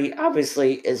Perry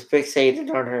obviously is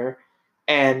fixated on her.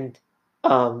 And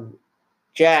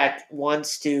Jack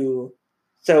wants to.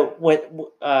 So what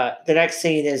the next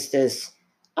scene is this.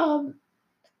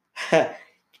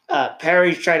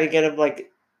 Perry's trying to get him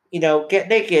get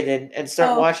naked and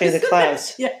start watching the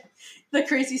clouds. Yeah, the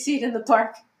crazy scene in the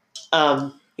park.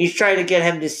 He's trying to get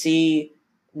him to see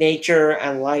nature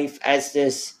and life as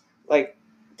this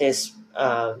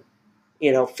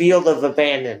field of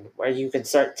abandon where you can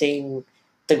start seeing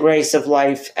the grace of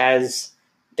life as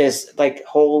this like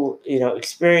whole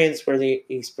experience where they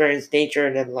experience nature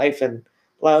and then life and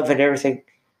love and everything.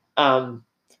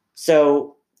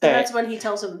 So that's when he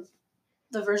tells him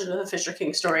the version of the Fisher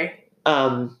King story.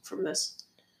 from this.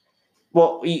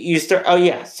 Well, you start. Oh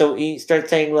yeah, so you start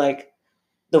saying like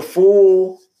the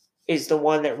fool is the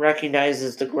one that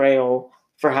recognizes the Grail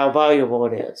for how valuable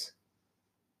it is.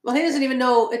 Well, he doesn't even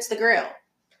know it's the Grail.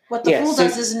 What the Yeah, fool so-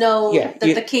 does is know yeah,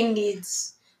 that the king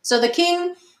needs. So the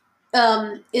king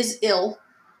is ill,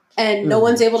 and no Mhm.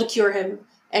 one's able to cure him,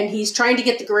 and he's trying to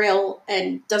get the Grail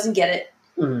and doesn't get it,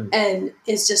 Mhm. and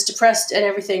is just depressed and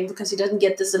everything because he doesn't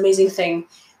get this amazing thing.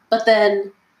 But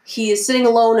then he is sitting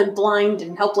alone and blind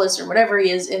and helpless or whatever he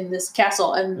is in this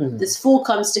castle, and Mhm. this fool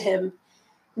comes to him,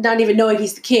 not even knowing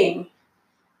he's the king.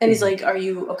 And he's Mhm. like, "Are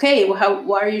you okay?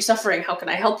 Why are you suffering? How can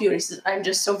I help you?" And he says, "I'm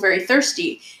just so very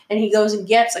thirsty." And he goes and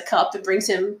gets a cup and brings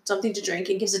him something to drink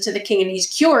and gives it to the king, and he's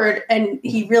cured. And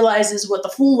he realizes what the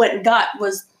fool went and got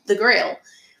was the Grail.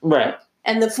 Right.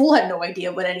 And the fool had no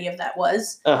idea what any of that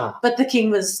was. Uh-huh. But the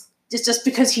king was just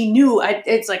because he knew.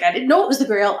 It's like, I didn't know it was the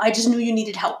Grail. I just knew you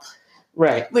needed help.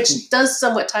 Right. Which does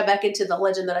somewhat tie back into the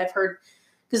legend that I've heard.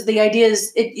 Because the idea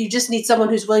is you just need someone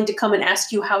who's willing to come and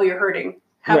ask you how you're hurting.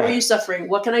 How are Right. you suffering?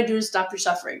 What can I do to stop your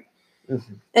suffering?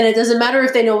 Mhm. And it doesn't matter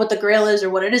if they know what the Grail is or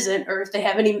what it isn't, or if they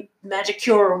have any magic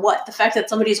cure or what. The fact that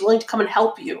somebody is willing to come and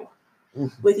help you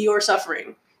Mhm. with your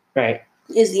suffering Right.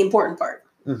 is the important part.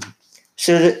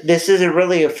 So this is a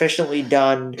really efficiently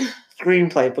done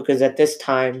screenplay because at this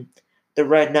time, the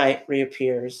Red Knight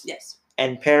reappears Yes.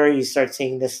 and Perry starts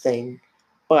seeing this thing.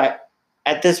 But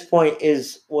at this point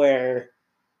is where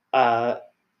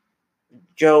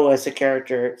Joe as a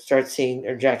character starts seeing,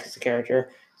 or Jack as a character,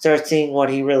 starts seeing what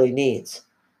he really needs.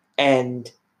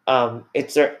 And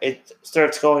it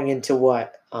starts going into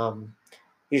what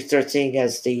you start seeing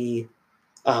as the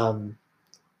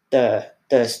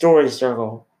story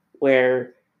circle,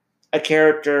 where a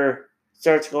character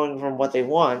starts going from what they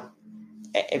want.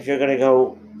 If you're going to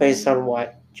go based on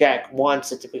what Jack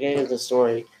wants at the beginning of the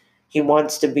story, he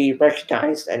wants to be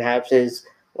recognized and have his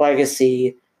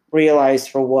legacy realized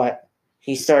for what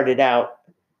he started out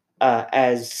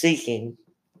as seeking.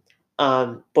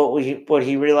 But what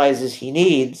he realizes he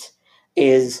needs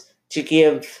is to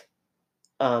give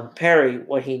Perry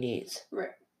what he needs. Right.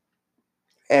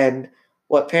 And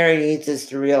what Perry needs is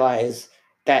to realize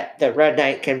that the Red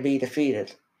Knight can be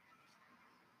defeated.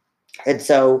 And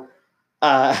so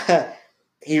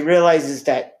he realizes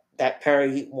that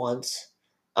Perry wants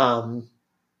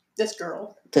This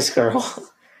girl. this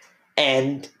girl.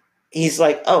 And he's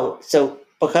like, oh, so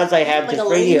because I have Like this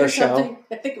Elaine radio or show. something?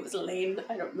 I think it was Elaine.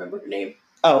 I don't remember her name.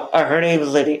 Oh, her name is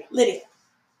Lydia. Lydia.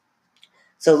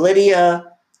 So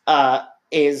Lydia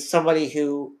is somebody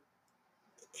who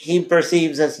he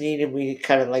perceives as needing to be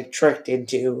kind of like tricked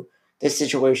into this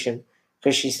situation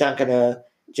because she's not going to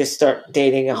just start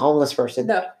dating a homeless person.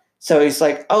 No. So he's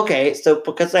like, okay, so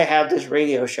because I have this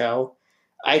radio show,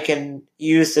 I can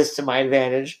use this to my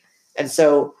advantage. And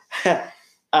so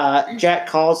Jack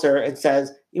calls her and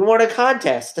says, you want a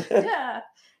contest? Yeah.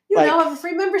 You Like- now have a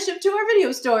free membership to our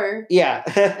video store. Yeah.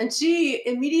 And she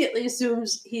immediately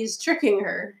assumes he's tricking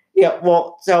her. Yeah,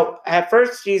 well, so at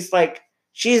first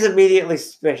she's immediately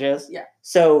suspicious. Yeah.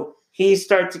 So he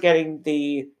starts getting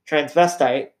the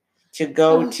transvestite to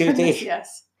go to the...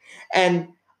 Yes. And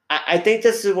I think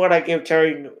this is what I give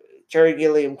Terry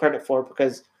Gilliam credit for,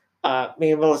 because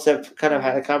me and Melissa have kind of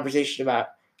had a conversation about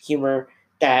humor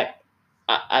that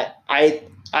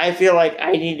I feel like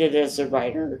I needed as a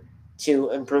writer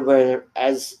to improve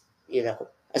as, a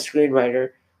screenwriter,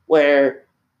 where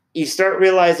you start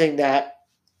realizing that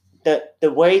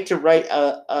the way to write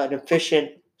an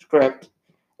efficient script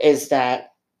is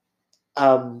that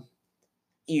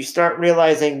you start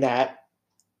realizing that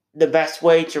the best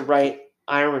way to write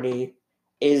irony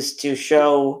is to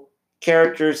show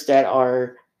characters that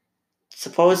are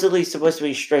supposedly supposed to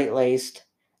be straight-laced,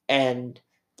 and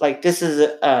like this is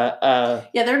Yeah,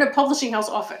 they're in a publishing house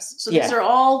office. So Yeah. these are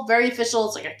all very official.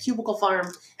 It's like a cubicle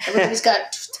farm. Everybody's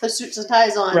got suits and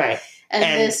ties on. right. And,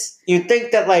 And this, You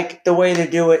think that like the way to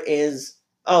do it is,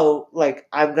 oh, like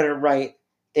I'm gonna write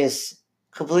this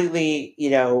completely,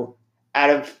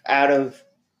 out of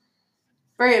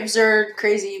very absurd,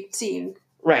 crazy scene.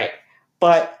 right.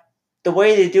 But the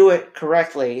way to do it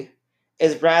correctly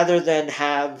is, rather than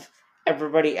have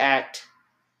everybody act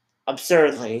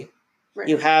absurdly, Right.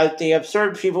 you have the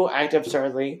absurd people act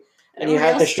absurdly, and you everybody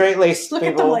have the else straight laced look at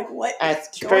them people like, what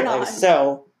act is going straight on? laced.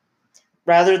 So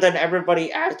rather than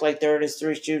everybody act like they're in this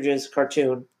Three Stooges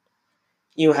cartoon,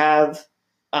 you have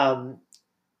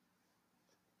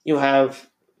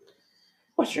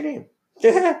what's your name?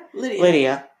 Lydia.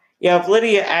 Lydia. You have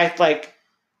Lydia act like,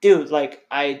 dude, like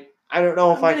I don't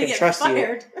know if I'm I gonna can get trust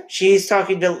fired. you. She's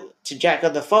talking to Jack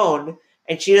on the phone,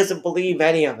 and she doesn't believe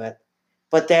any of it.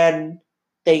 But then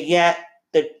they get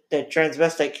the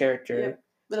transvestite character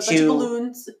with a bunch of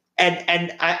balloons.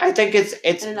 And I think it's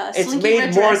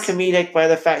made more comedic by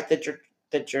the fact that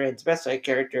the transvestite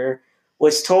character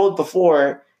was told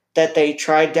before that they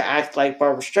tried to act like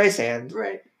Barbra Streisand,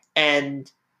 right?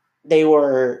 And they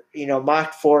were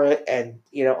mocked for it, and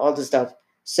all this stuff.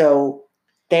 So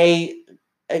they,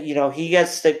 he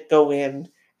gets to go in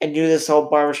and do this whole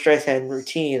Barbra Streisand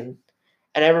routine,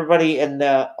 and everybody in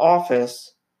the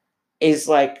office is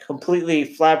like completely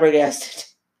flabbergasted,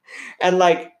 and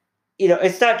like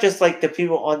it's not just like the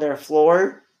people on their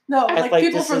floor. No, like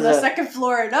people from the second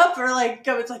floor and up are like,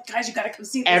 it's like, guys, you gotta come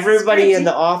see this. Everybody in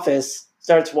the office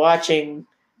starts watching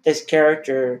this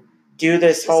character do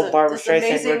this whole Barbra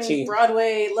Streisand routine.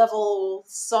 Broadway level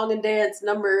song and dance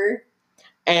number.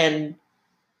 And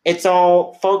it's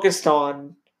all focused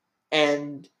on,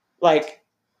 and like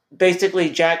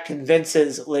basically Jack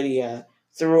convinces Lydia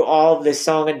through all of this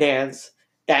song and dance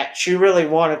that she really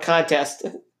won a contest.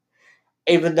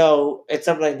 Even though it's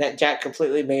something that Jack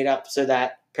completely made up so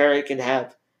that Perry can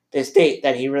have this date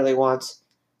that he really wants.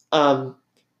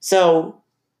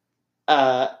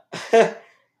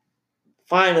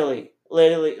 Finally,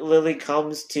 Lydia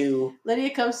comes to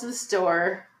the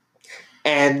store.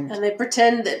 And they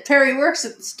pretend that Perry works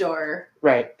at the store.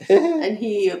 Right. And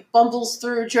he bumbles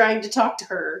through trying to talk to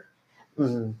her.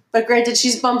 Mm-hmm. But granted,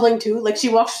 she's bumbling too. Like, she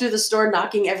walks through the store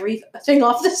knocking everything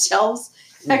off the shelves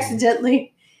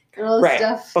accidentally. And all this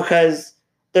stuff. Because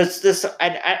there's this,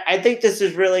 and I think this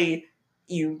is really,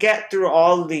 you get through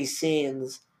all of these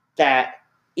scenes that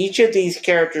each of these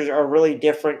characters are really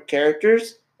different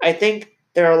characters. I think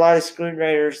there are a lot of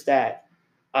screenwriters that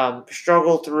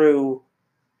struggle through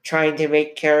trying to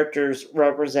make characters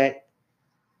represent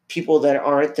people that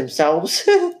aren't themselves.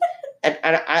 and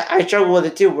I struggle with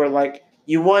it too, where like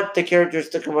you want the characters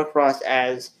to come across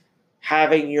as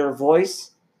having your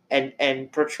voice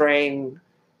and portraying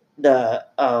the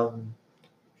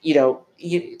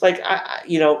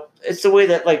it's the way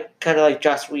that like kind of like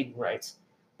Joss Whedon writes,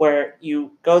 where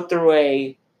you go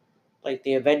through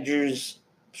the Avengers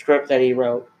script that he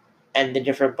wrote and the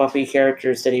different Buffy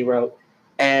characters that he wrote,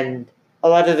 and a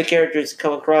lot of the characters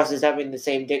come across as having the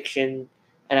same diction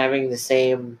and having the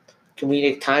same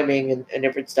comedic timing and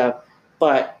different stuff.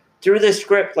 But through the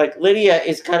script, like Lydia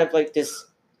is kind of like this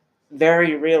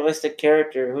very realistic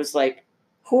character who's like,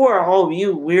 who are all of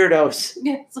you weirdos?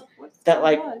 Yes. That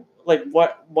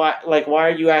why are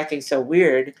you acting so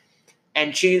weird?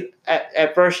 And she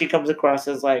at first she comes across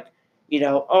as like,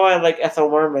 I like Ethel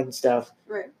Merman stuff.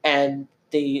 Right. And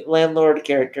the landlord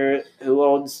character who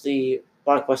owns the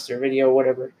Blockbuster Video or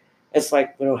whatever, it's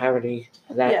like we don't have any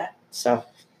of that stuff.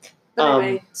 But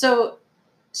anyway, so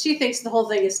she thinks the whole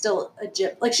thing is still a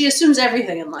jip. Like, she assumes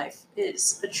everything in life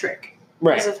is a trick.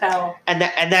 Right. Because of how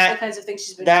that kinds of things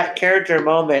she's been that character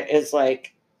moment is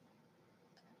like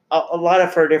a lot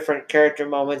of her different character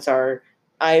moments are,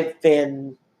 I've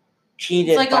been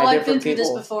cheated by different people. I've been through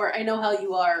this before. I know how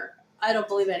you are. I don't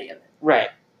believe any of it. Right.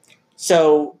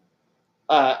 So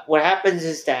what happens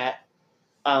is that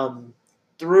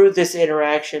through this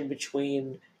interaction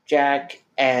between Jack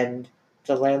and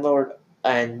the landlord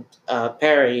and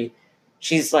Perry,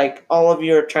 she's like, all of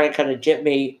you are trying to kind of jip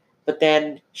me. But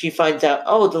then she finds out,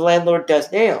 the landlord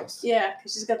does nails. Yeah,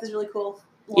 because she's got this really cool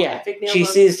fake nail. She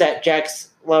sees that Jack's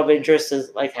love interest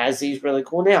has these really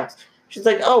cool nails. She's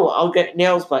like, I'll get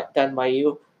nails done by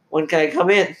you. When can I come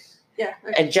in? Yeah.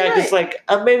 And Jack is like,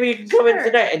 maybe you can come in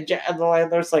tonight. And the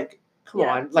landlord's like, come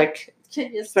on. Like,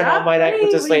 can you spend all my night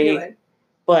with this lady.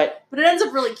 But it ends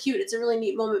up really cute. It's a really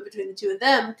neat moment between the two of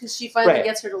them because she finally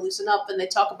gets her to loosen up and they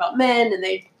talk about men and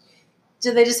they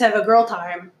just have a girl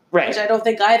time. Right. Which I don't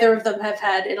think either of them have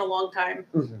had in a long time,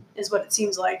 is what it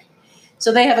seems like.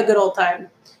 So they have a good old time.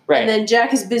 Right. And then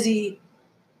Jack is busy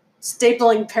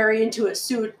stapling Perry into a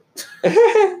suit.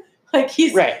 Like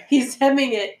he's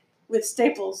hemming it with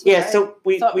staples. Yeah, so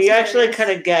we actually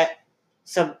kind of get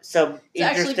some it's interesting...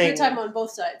 actually good time on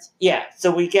both sides. Yeah,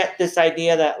 so we get this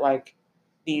idea that like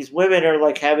these women are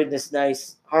like having this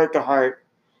nice heart-to-heart,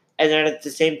 and then at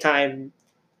the same time,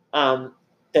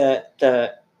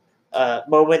 the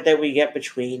moment that we get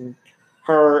between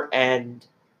her and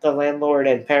the landlord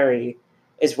and Perry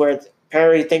is where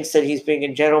Perry thinks that he's being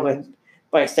a gentleman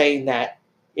by saying that,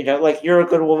 you're a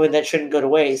good woman that shouldn't go to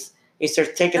waste. He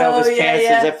starts taking off his pants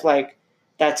as if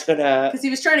that's gonna... Because he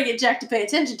was trying to get Jack to pay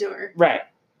attention to her. Right.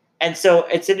 And so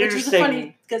it's an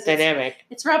interesting dynamic.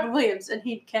 It's Robin Williams, and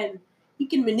he can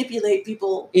manipulate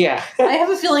people. Yeah. I have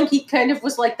a feeling he kind of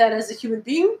was like that as a human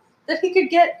being, that he could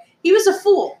get He was a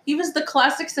fool. He was the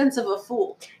classic sense of a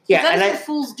fool. Yeah, that's what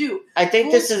fools do. I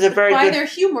think fools, this is a very by good... their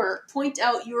humor, point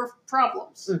out your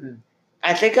problems. Mm-hmm.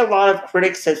 I think a lot of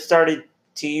critics have started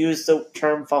to use the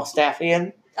term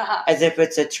Falstaffian as if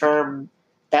it's a term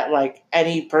that, like,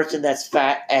 any person that's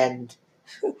fat and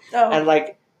and,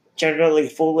 like, generally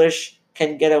foolish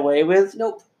can get away with.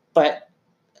 Nope. But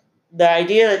the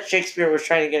idea that Shakespeare was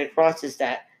trying to get across is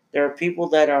that there are people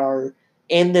that are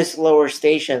in this lower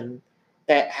station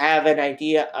that have an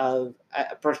idea of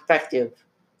a perspective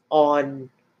on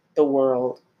the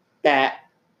world that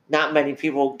not many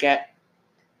people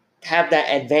have that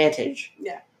advantage.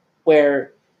 Yeah.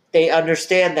 Where they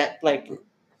understand that, like,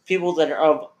 people that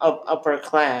are of upper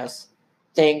class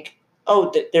think,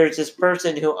 oh, there's this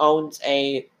person who owns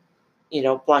a,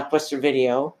 Blockbuster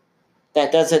Video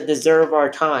that doesn't deserve our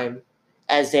time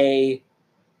as a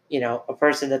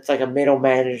person that's like a middle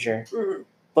manager. Mm-hmm.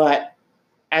 But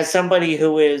as somebody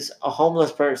who is a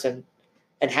homeless person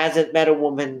and hasn't met a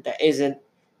woman that isn't,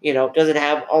 doesn't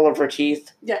have all of her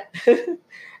teeth. Yeah.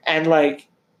 And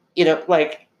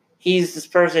he's this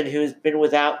person who's been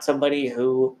without somebody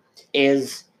who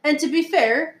is... And to be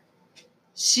fair,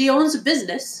 she owns a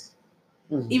business.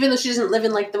 Mm-hmm. Even though she doesn't live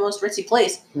in, like, the most ritzy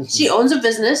place. Mm-hmm. She owns a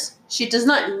business. She does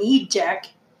not need Jack.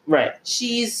 Right.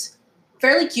 She's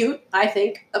fairly cute, I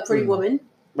think. A pretty woman.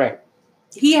 Right.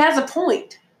 He has a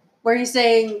point where he's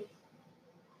saying,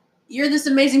 you're this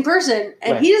amazing person,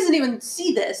 and he doesn't even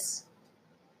see this.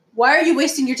 Why are you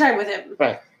wasting your time with him?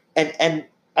 Right. And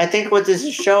I think what this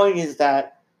is showing is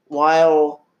that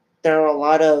while there are a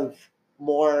lot of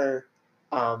more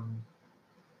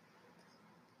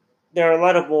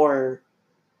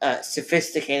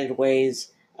sophisticated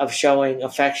ways of showing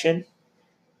affection,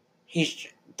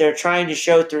 they're trying to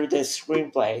show through this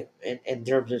screenplay, in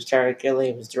terms of Terry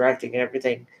Gilliam's directing and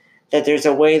everything, that there's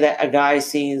a way that a guy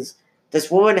sees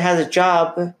this woman has a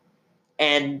job,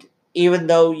 and even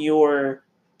though you're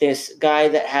this guy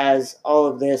that has all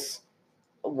of this,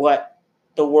 what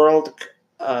the world,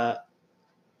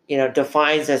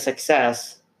 defines as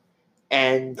success,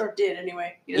 and or did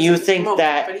anyway. You think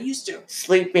that but he used to.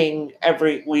 Sleeping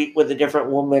every week with a different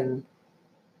woman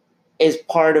is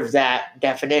part of that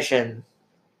definition,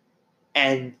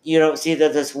 and you don't see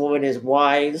that this woman is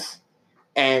wise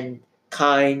and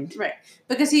kind. Right.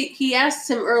 Because he asked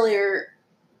him earlier,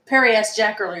 Perry asked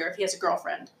Jack earlier if he has a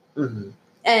girlfriend. Mm-hmm.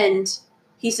 And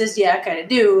he says, yeah, I kind of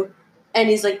do. And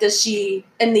he's like, does she,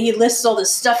 and he lists all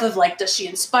this stuff of, like, does she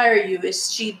inspire you?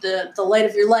 Is she the light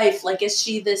of your life? Like, is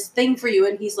she this thing for you?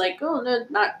 And he's like, oh, no,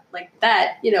 not like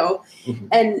that, Mm-hmm.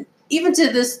 And even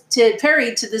to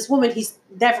Perry, to this woman he's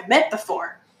never met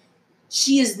before,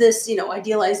 she is this,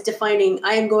 idealized, defining,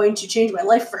 I am going to change my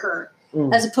life for her.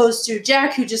 Mm. As opposed to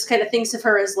Jack, who just kind of thinks of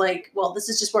her as like, well, this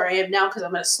is just where I am now because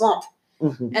I'm in a slump.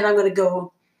 Mm-hmm. And I'm going to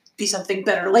go be something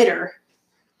better later.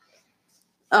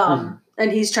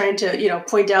 And he's trying to,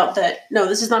 point out that, no,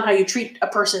 this is not how you treat a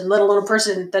person, let alone a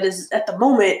person that is at the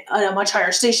moment on a much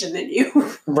higher station than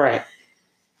you. Right.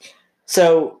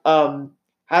 So,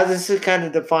 how this is kind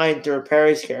of defined through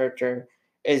Perry's character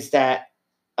is that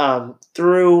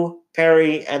through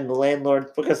Perry and the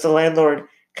landlord, because the landlord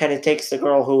kind of takes the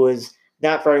girl who is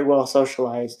not very well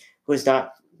socialized, who has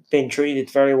not been treated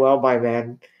very well by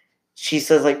men. She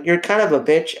says, like, you're kind of a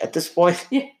bitch at this point.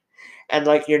 Yeah. And,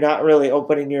 like, you're not really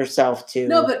opening yourself to...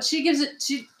 No, but she gives it...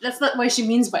 that's not what she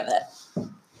means by that.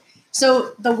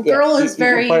 So, the girl is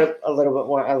very... You can put it a little bit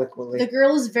more eloquently. The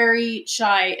girl is very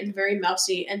shy and very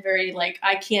mousy and very, like,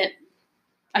 I can't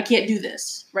do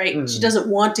this, right? Mm. She doesn't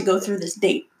want to go through this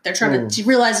date. They're trying to... She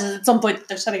realizes at some point that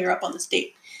they're setting her up on this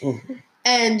date. Mm.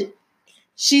 And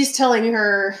she's telling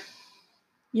her,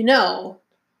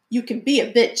 you can be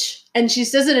a bitch. And she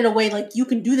says it in a way like, you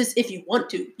can do this if you want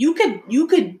to. You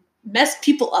could mess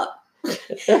people up.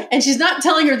 And she's not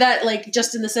telling her that, like,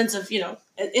 just in the sense of,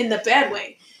 in the bad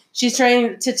way. She's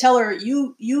trying to tell her,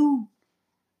 you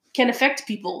can affect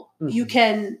people. Mm-hmm. You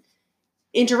can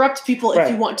interrupt people if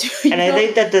you want to. And I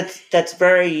think that's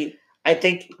very... I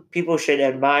think people should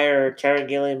admire Terry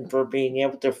Gilliam for being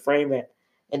able to frame it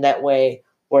in that way,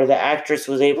 where the actress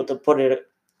was able to put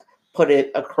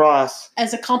it across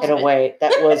as a compliment in a way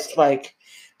that was like...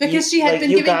 Because she had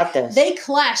been giving... got this. They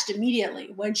clashed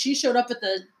immediately. When she showed up at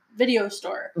the video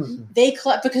store, they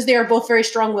clashed because they are both very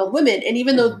strong-willed women, and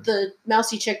even though the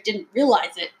mousy chick didn't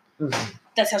realize it,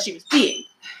 that's how she was being.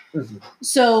 Mm-hmm.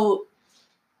 So,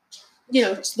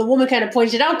 so the woman kind of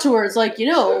pointed out to her, it's like,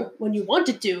 when you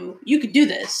wanted to, you could do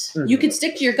this. Mm-hmm. You could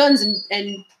stick to your guns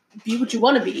and be what you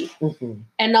want to be,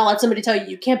 and not let somebody tell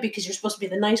you can't because you're supposed to be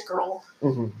the nice girl.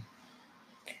 Mm-hmm.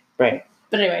 Right.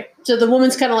 But anyway, so the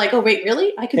woman's kind of like, oh, wait,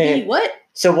 really? I could be what?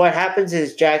 So what happens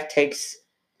is Jack takes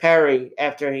Perry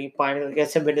after he finally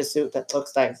gets him in a suit that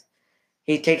looks nice.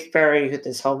 He takes Perry,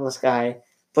 this homeless guy,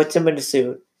 puts him in a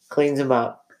suit, cleans him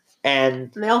up,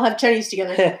 and they all have Chinese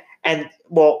together. And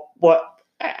what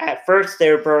at first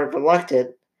they were very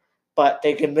reluctant, but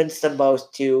they convinced them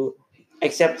both to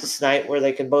accept this night where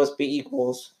they can both be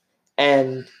equals,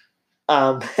 and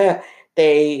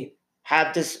they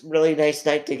have this really nice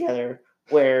night together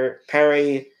where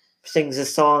Perry sings a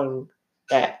song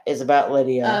that is about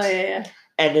Lydia. Oh yeah.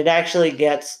 And it actually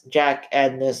gets Jack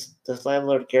and this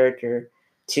landlord character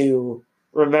to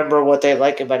remember what they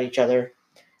like about each other,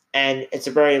 and it's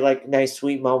a very nice,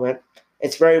 sweet moment.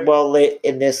 It's very well lit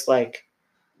in this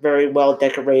very well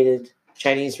decorated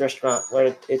Chinese restaurant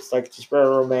where it's just very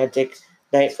romantic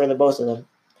night for the both of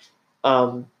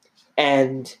them.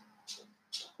 And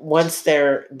once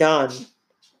they're done,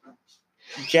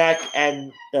 Jack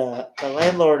and the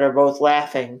landlord are both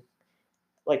laughing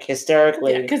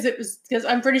hysterically. Yeah, because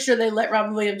I'm pretty sure they let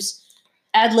Robin Williams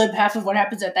ad lib half of what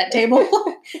happens at that table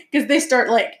because they start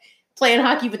playing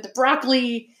hockey with the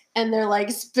broccoli and they're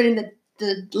spinning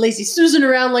the Lazy Susan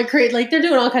around like crazy. They're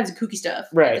doing all kinds of kooky stuff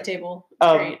at the table.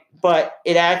 But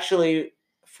it actually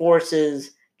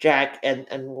forces Jack and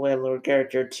landlord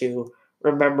character to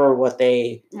remember what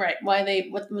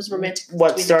was romantic,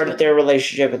 what started their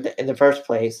relationship in the first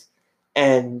place,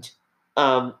 and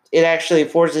it actually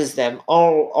forces them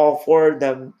all four of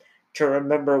them to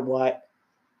remember what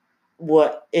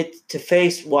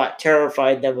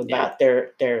terrified them about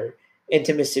their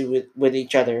intimacy with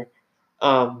each other,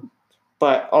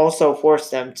 but also force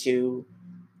them to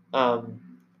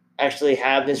actually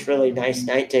have this really nice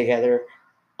night together,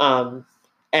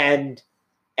 and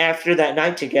after that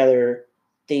night together,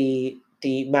 the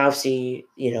mousy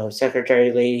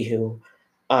secretary lady who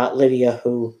Lydia,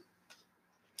 who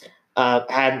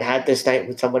hadn't had this night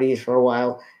with somebody for a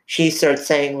while, she starts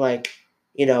saying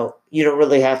you don't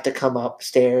really have to come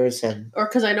upstairs, or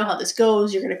because I know how this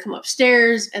goes, you're going to come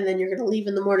upstairs and then you're going to leave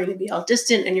in the morning and be all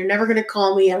distant and you're never going to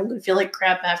call me and I'm going to feel like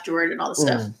crap afterward and all this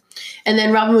stuff. And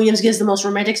then Robin Williams gives the most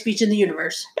romantic speech in the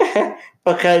universe.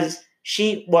 Because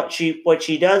what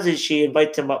she does is she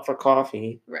invites him up for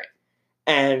coffee. Right.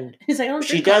 And he's like,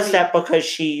 she does that because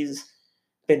she's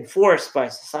been forced by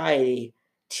society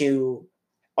to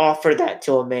offer that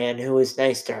to a man who is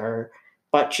nice to her.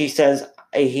 But she says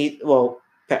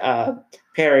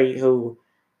Perry, who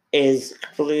is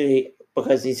completely,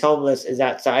 because he's homeless, is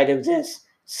outside of this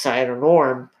societal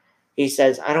norm. He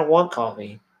says, I don't want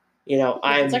coffee.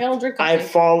 I don't drink coffee. I've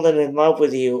fallen in love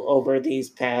with you over these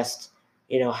past,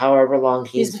 however long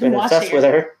he's been obsessed with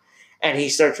her. And he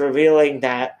starts revealing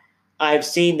that I've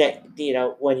seen that,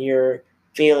 when you're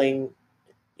feeling,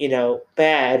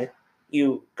 bad,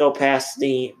 you go past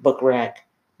the book rack.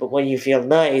 But when you feel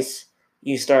nice,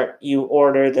 you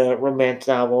order the romance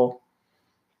novel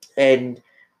and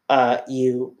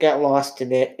you get lost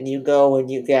in it and you go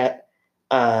and you get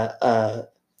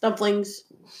dumplings.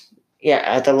 Yeah,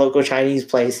 at the local Chinese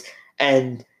place.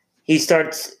 And he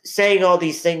starts saying all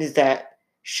these things that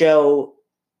show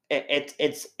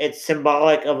it's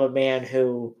symbolic of a man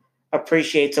who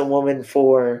appreciates a woman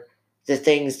for the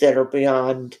things that are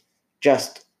beyond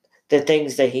just the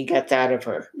things that he gets out of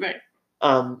her. Right.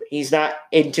 He's not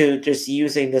into just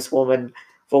using this woman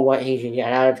for what he can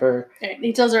get out of her. Right.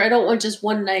 He tells her, I don't want just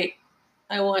one night.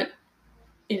 I want,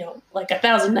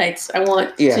 1,000 nights. I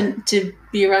want to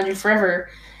be around you forever.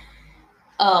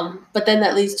 But then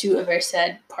that leads to a very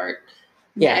sad part.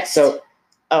 Yeah. Next. So,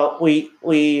 we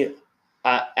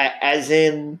as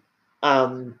in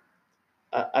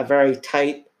a very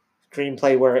tight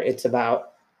screenplay where it's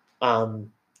about the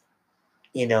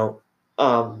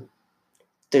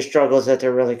struggles that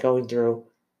they're really going through.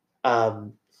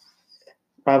 Robin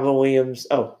Williams.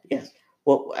 Oh yes.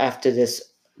 Well, after this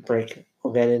break,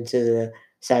 we'll get into the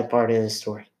sad part of the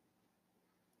story.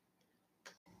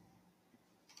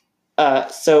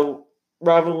 So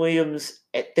Robin Williams,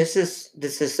 this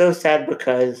is so sad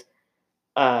because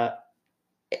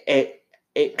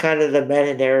it kind of the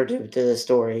meta narrative to the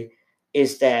story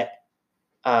is that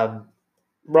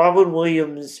Robin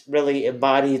Williams really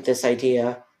embodied this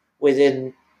idea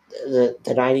within the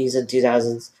 90s and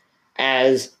 2000s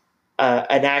as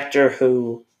an actor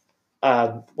who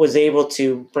was able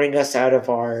to bring us out of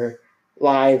our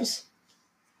lives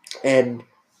and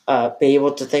be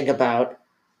able to think about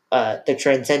the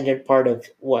transcendent part of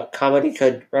what comedy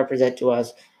could represent to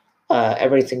us.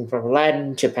 Everything from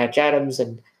Aladdin to Patch Adams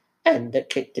and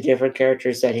the different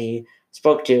characters that he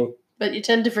spoke to. But you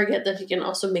tend to forget that he can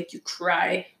also make you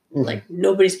cry like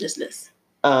nobody's business.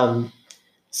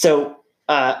 So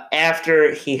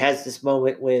after he has this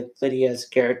moment with Lydia's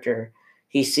character,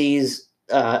 he sees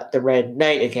the Red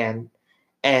Knight again,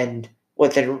 and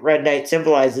what the Red Knight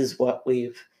symbolizes, what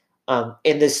we've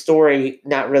in this story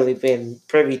not really been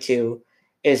privy to,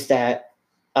 is that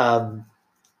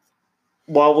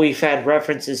while we've had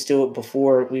references to it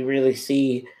before, we really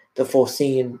see the full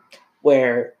scene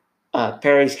where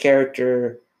Perry's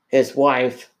character, his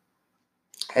wife,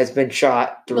 has been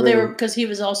shot through. Well, they were, because he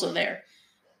was also there.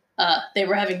 They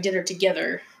were having dinner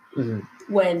together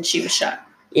when she was shot.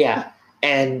 Yeah,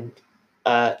 and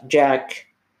Jack,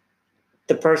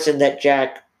 the person that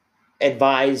Jack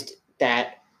advised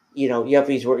that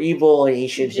yuppies were evil and he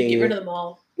should get rid of them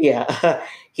all. Yeah,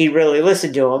 he really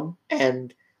listened to him,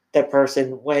 and that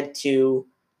person went to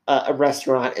a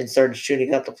restaurant and started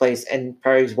shooting up the place, and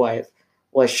Perry's wife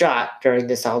was shot during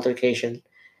this altercation.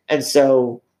 And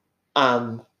so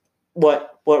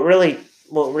what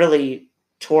really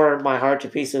tore my heart to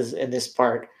pieces in this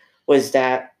part was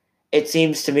that it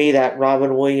seems to me that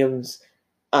Robin Williams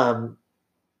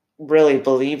really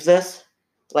believes this.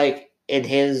 Like, in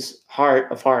his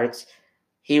heart of hearts,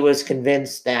 he was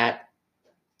convinced that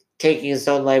taking his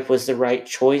own life was the right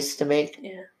choice to make.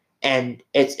 Yeah. And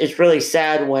it's really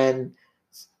sad when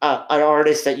an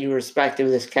artist that you respect of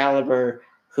this caliber,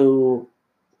 who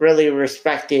really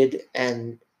respected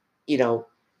and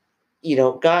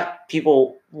got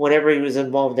people, whenever he was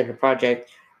involved in a project,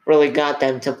 really got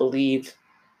them to believe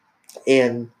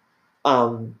in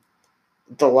the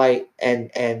light,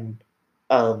 and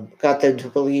got them to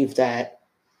believe that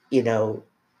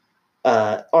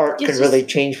art can really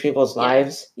change people's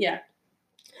lives. Yeah.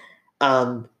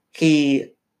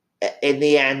 He, in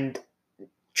the end,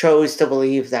 chose to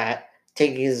believe that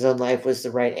taking his own life was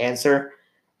the right answer,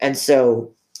 and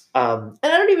so. And I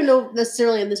don't even know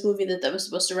necessarily in this movie that was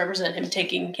supposed to represent him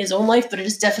taking his own life, but it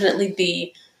is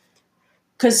definitely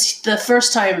because the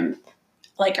first time,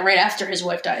 like right after his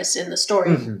wife dies in the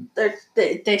story,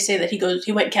 they say that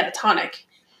he went catatonic.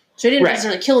 So he didn't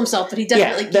necessarily kill himself, but he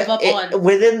definitely gave up on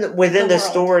within the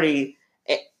story.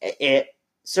 It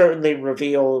certainly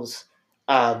reveals,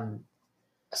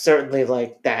 certainly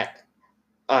like that.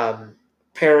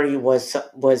 Perry was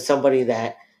somebody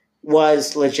that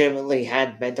was legitimately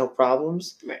had mental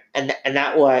problems, and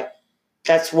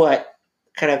that's what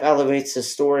kind of elevates the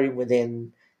story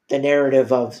within the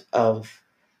narrative of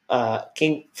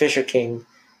Fisher King,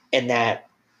 in that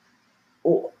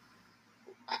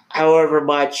however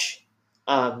much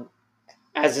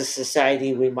as a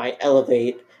society we might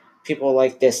elevate people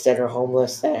like this that are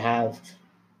homeless, that have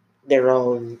their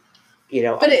own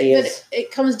ideas. But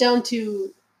it comes down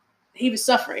to he was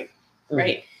suffering,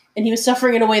 right? And he was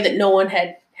suffering in a way that no one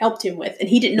had helped him with, and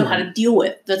he didn't know how to deal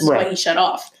with. That's why he shut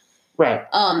off. Right.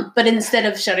 But instead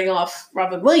of shutting off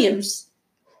Robin Williams,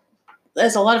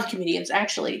 as a lot of comedians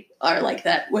actually are like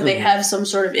that, where they have some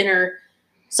sort of inner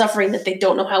suffering that they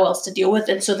don't know how else to deal with,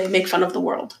 and so they make fun of the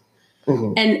world.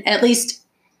 And at least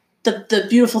the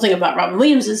beautiful thing about Robin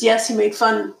Williams is, yes, he made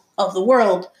fun of the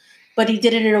world, but he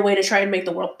did it in a way to try and make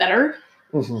the world better.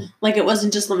 Like, it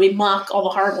wasn't just let me mock all the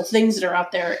horrible things that are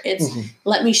out there. It's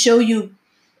let me show you,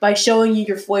 by showing you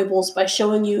your foibles, by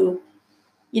showing you,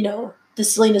 the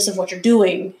silliness of what you're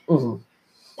doing,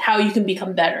 how you can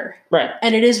become better. Right.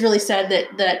 And it is really sad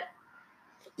that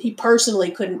he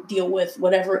personally couldn't deal with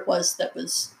whatever it was that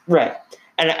was. Right.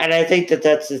 And I think that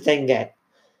that's the thing that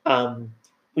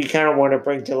we kind of want to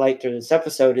bring to light through this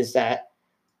episode, is that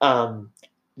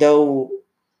though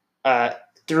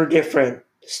through different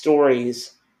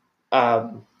stories,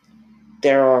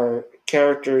 there are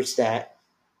characters that,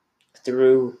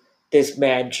 through this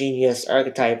mad genius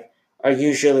archetype, are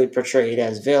usually portrayed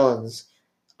as villains.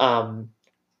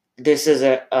 This is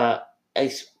a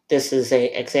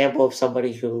example of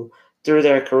somebody who, through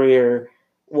their career,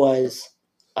 was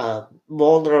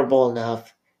vulnerable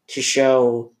enough to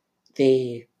show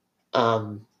the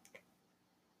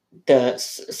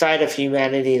side of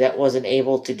humanity that wasn't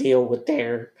able to deal with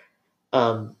their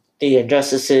the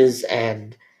injustices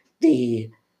and the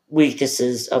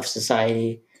weaknesses of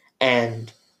society,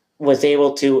 and was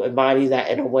able to embody that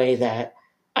in a way that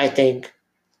I think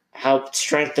helped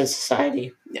strengthen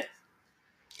society. Yeah.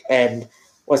 And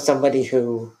was somebody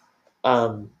who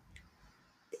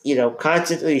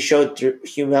constantly showed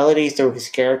humility through his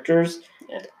characters.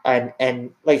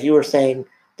 And like you were saying,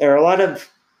 there are a lot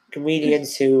of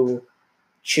comedians who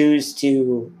choose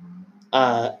to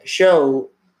show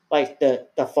like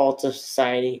the faults of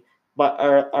society, but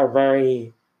are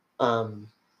very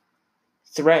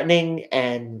threatening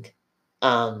and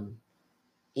proud.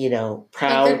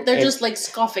 Like they're just like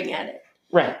scoffing at it.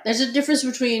 Right. There's a difference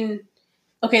between,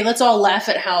 okay, let's all laugh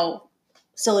at how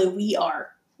silly we are,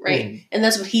 right? Mm. And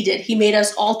that's what he did. He made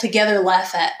us all together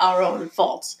laugh at our own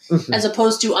faults, Mhm. as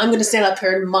opposed to I'm going to stand up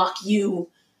here and mock you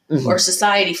Mhm. or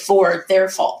society for their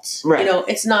faults. Right.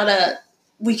 It's not a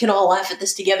we can all laugh at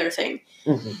this together thing.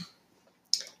 Mhm.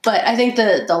 But I think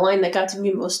the line that got to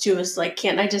me most too is like,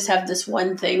 can't I just have this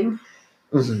one thing?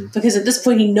 Mhm. Because at this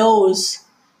point he knows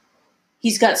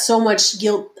he's got so much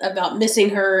guilt about missing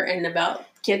her and about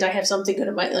can't I have something good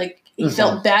in my he Mhm.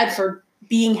 felt bad for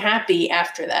being happy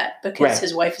after that because Right.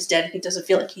 his wife is dead and he doesn't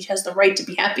feel like he has the right to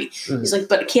be happy. Mhm. He's like,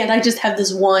 but can't I just have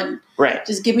this one? Right.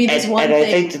 Just give me this one and thing.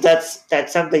 I think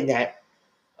that's something that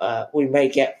we may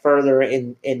get further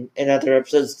in other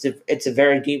episodes. It's a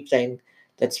very deep thing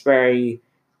that's very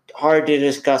hard to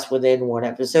discuss within one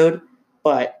episode,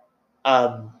 but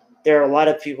there are a lot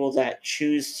of people that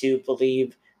choose to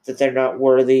believe that they're not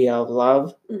worthy of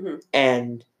love, Mm-hmm.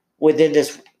 and within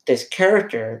this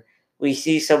character, we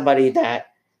see somebody that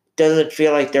doesn't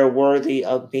feel like they're worthy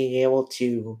of being able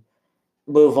to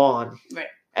move on Right.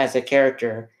 as a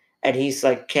character, and he's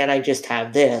like, "Can I just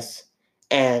have this?"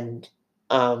 And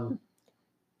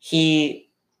he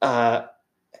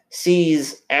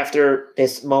sees after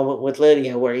this moment with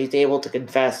Lydia where he's able to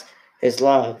confess his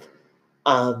love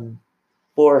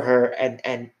for her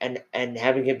and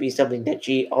having it be something that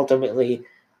she ultimately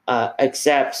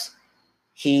accepts.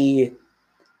 He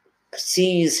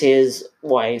sees his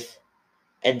wife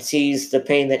and sees the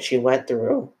pain that she went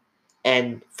through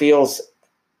and feels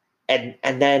and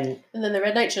then the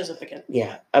Red Knight shows up again.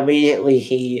 Yeah, immediately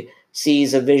he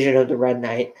sees a vision of the Red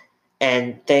Knight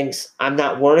and thinks, I'm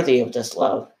not worthy of this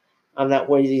love. I'm not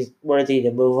worthy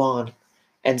to move on.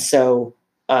 And so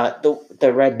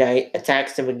the Red Knight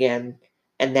attacks him again,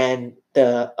 and then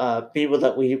the people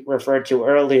that we referred to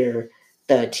earlier,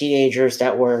 the teenagers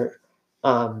that were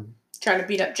trying to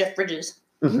beat up Jeff Bridges.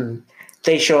 Mm-hmm,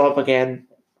 they show up again.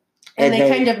 And they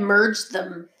kind of merged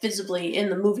them visibly in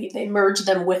the movie. They merged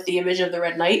them with the image of the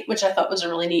Red Knight, which I thought was a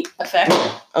really neat effect.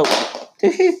 Oh.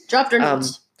 Dropped our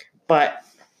notes. But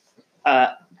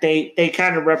they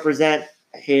kind of represent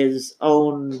his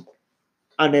own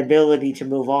inability to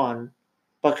move on,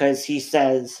 because he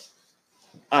says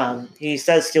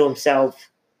to himself,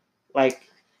 like,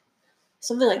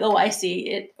 something like, "Oh, I see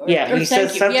it." He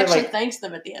says something he actually like, thanks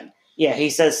them at the end. Yeah, he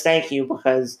says thank you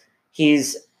because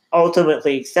he's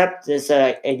ultimately accepted this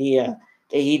idea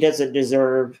that he doesn't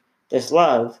deserve this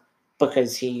love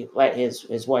because he let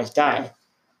his wife die.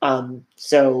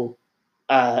 So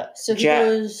he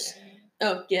goes.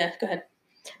 Oh yeah, go ahead.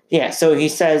 Yeah, so he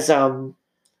says,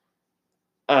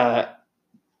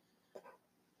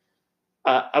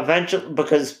 eventually,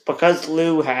 because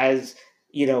Lou has,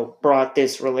 brought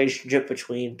this relationship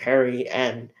between Perry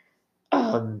and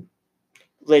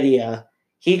Lydia,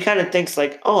 he kind of thinks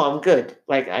like, oh, I'm good.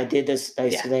 Like, I did this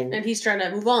nice thing. And he's trying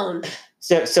to move on.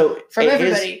 So from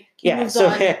everybody.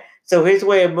 So his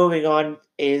way of moving on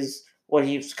is what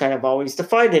he's kind of always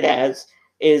defined it as,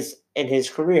 is in his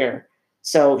career.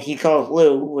 So he calls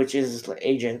Lou, which is his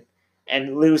agent,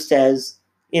 and Lou says,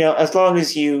 as long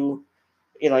as you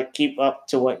keep up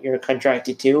to what you're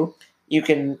contracted to, you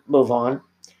can move on.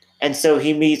 And so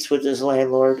he meets with his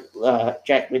landlord.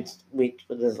 Jack meets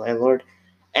with his landlord,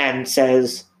 and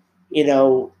says,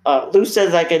 Lou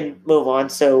says I can move on,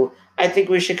 so I think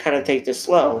we should kind of take this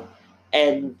slow.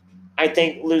 And I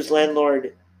think Lou's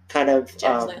landlord kind of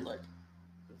Jack's landlord.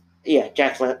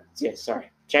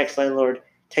 Jack's landlord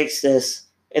takes this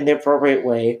in the appropriate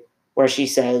way, where she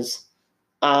says,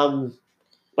 I've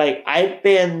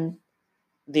been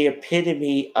the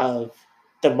epitome of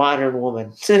the modern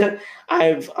woman.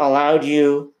 I've allowed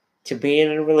you to be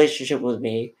in a relationship with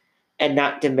me and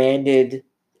not demanded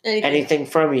anything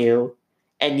from you,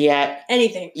 and yet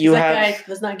anything. That guy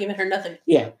was not giving her nothing.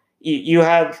 Yeah, you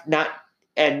have not,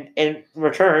 and in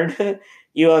return,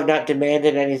 you have not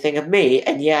demanded anything of me,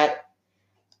 and yet,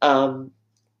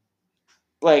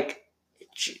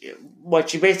 what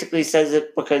she basically says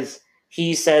it because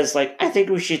he says I think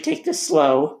we should take this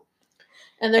slow,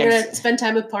 and they're gonna spend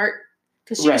time apart.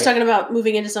 Because she was talking about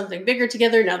moving into something bigger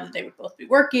together now that they would both be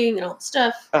working and all the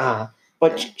stuff.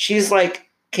 But she's like,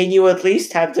 can you at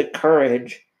least have the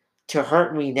courage to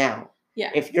hurt me now?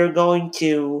 Yeah. If you're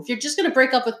just going to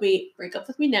break up with me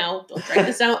now. Don't drag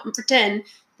this out and pretend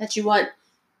that you want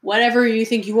whatever you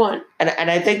think you want. And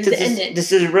I think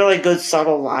this is a really good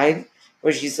subtle line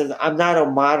where she says, I'm not a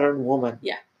modern woman.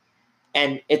 Yeah.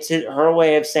 And it's her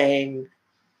way of saying,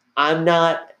 I'm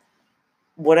not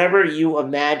whatever you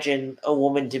imagine a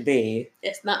woman to be.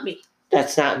 It's not me.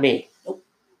 That's not me. Nope.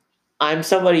 I'm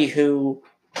somebody who,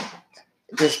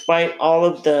 despite all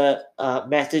of the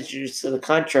messages to the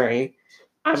contrary,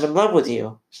 I'm in love with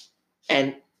you.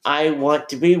 and I want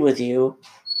to be with you.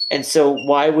 And so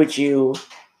why would you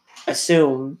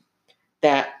assume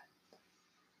that,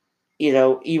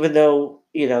 even though,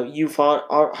 you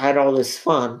had all this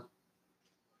fun,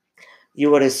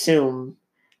 you would assume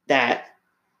that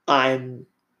I'm,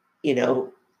 you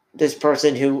know, this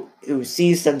person who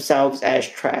sees themselves as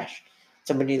trash,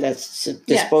 somebody that's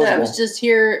disposable. Yeah, I was just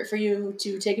here for you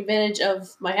to take advantage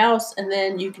of my house, and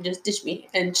then you can just ditch me,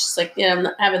 and just like, I'm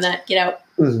not having that. Get out.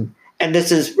 Mm-hmm. And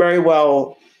this is very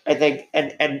well, I think,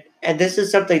 and this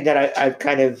is something that I've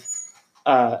kind of,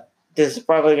 this is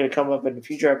probably going to come up in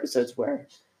future episodes where,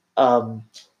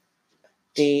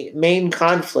 the main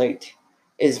conflict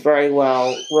is very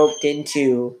well roped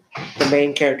into the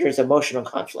main character's emotional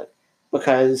conflict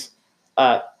because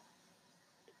uh,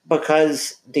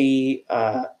 the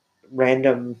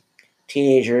random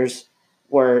teenagers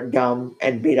were dumb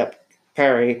and beat up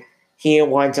Perry, he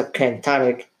winds up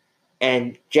catatonic,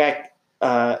 and Jack,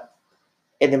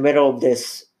 in the middle of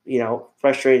this,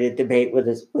 frustrated debate with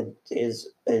his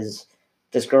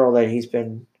this girl that he's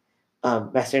been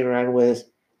messing around with,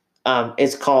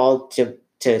 is called to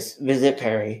visit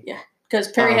Perry. Yeah,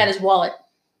 because Perry had his wallet.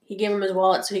 He gave him his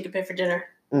wallet so he could pay for dinner.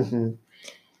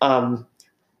 Mm-hmm.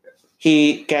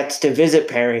 He gets to visit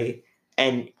Perry,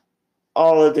 and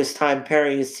all of this time,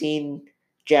 Perry has seen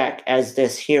Jack as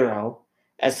this hero,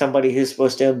 as somebody who's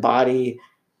supposed to embody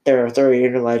their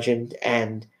Arthurian legend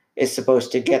and is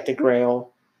supposed to get the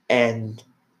Grail and,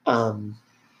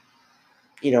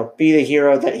 be the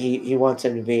hero that he wants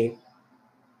him to be.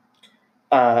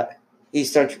 He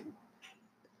starts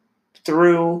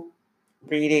through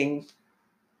reading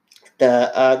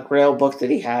the Grail book that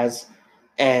he has,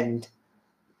 and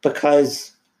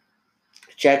because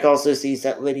Jack also sees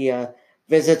that Lydia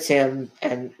visits him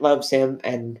and loves him,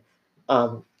 and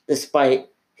despite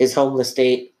his homeless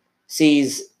state,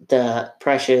 sees the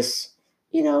precious,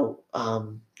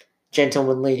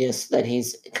 gentlemanliness that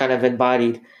he's kind of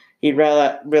embodied. He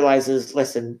realizes,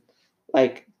 listen,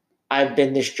 like, I've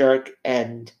been this jerk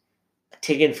and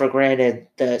taken for granted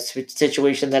the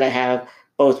situation that I have,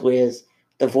 both with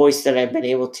the voice that I've been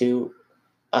able to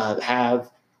have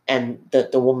and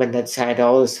the woman that's had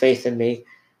all this faith in me.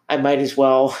 I might as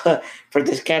well, for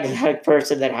this kind of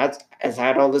person that has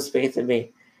had all this faith in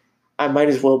me, I might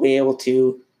as well be able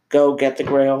to go get the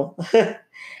Grail.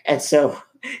 And so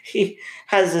he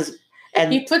has this,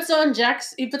 and he puts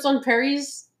on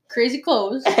Perry's crazy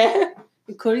clothes,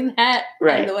 including the hat,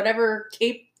 right, and whatever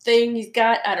cape thing he's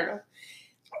got. I don't know.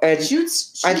 And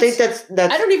shoots. I think that's.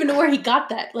 I don't even know where he got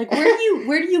that. Like, where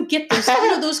do you get those?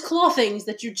 Those claw things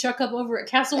that you chuck up over at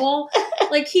Castle Wall?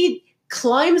 Like, he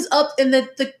climbs up, and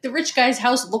the rich guy's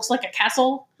house looks like a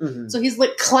castle. Mm-hmm. So he's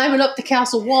like climbing up the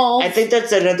castle wall. I think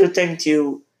that's another thing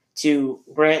to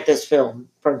grant this film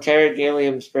from Terry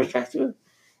Gilliam's perspective,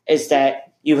 is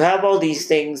that you have all these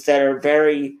things that are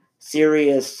very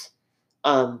serious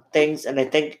things, and I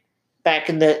think back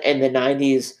in the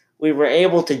 90s we were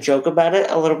able to joke about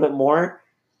it a little bit more.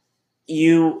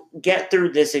 You get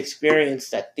through this experience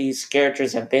that these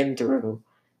characters have been through,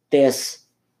 this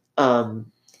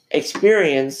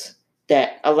experience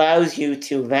that allows you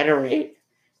to venerate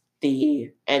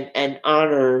and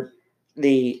honor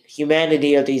the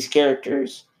humanity of these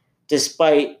characters,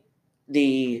 despite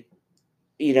the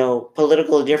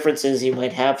political differences you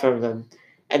might have from them,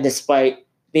 and despite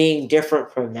being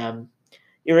different from them.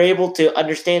 You're able to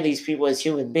understand these people as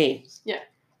human beings. Yeah.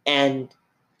 And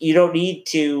you don't need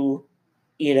to,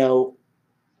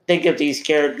 think of these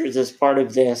characters as part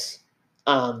of this,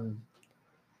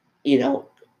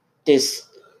 this,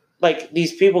 like,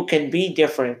 these people can be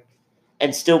different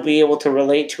and still be able to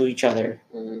relate to each other.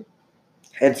 Mm-hmm.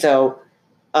 And so,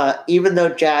 even though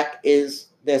Jack is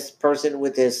this person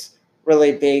with this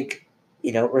really big,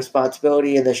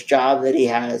 responsibility in this job that he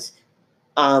has,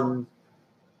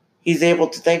 he's able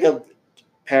to think of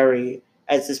Perry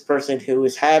as this person who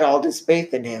has had all this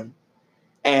faith in him,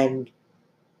 and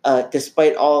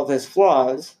despite all of his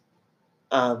flaws,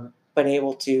 been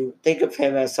able to think of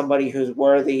him as somebody who's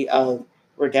worthy of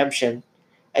redemption.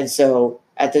 And so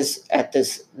at this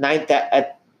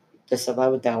 11th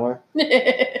hour,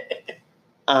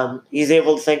 he's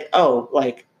able to think,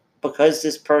 because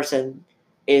this person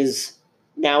is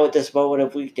now at this moment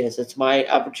of weakness, it's my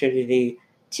opportunity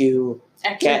to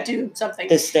actually do something.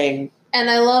 This thing. And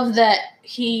I love that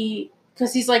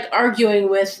because he's like arguing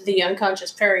with the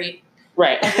unconscious Perry.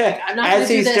 Right. Like, I'm not going to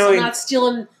do this. I'm not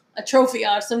stealing a trophy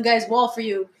off some guy's wall for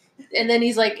you. And then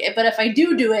he's like, but if I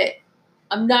do it,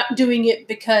 I'm not doing it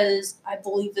because I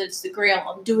believe that it's the Grail.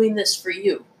 I'm doing this for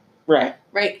you. Right.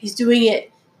 Right. He's doing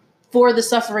it for the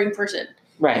suffering person.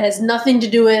 Right. It has nothing to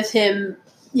do with him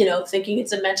thinking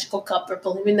it's a magical cup or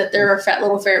believing that there are fat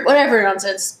little fairy, whatever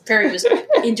nonsense Perry was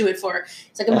into it for.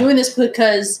 It's like, I'm doing this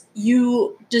because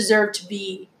you deserve to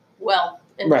be well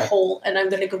and whole, and I'm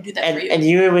going to go do that for you. And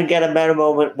you even get a meta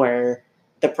moment where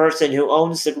the person who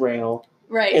owns the Grail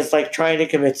is like trying to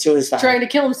commit suicide. Trying to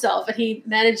kill himself, and he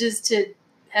manages to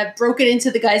have broken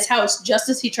into the guy's house just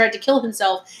as he tried to kill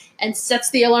himself and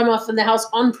sets the alarm off in the house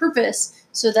on purpose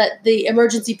so that the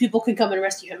emergency people can come and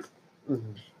rescue him.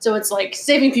 Mm-hmm. So it's like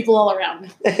saving people all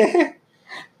around.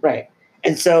 Right.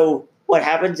 And so what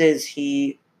happens is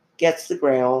he gets the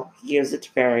Grail, he gives it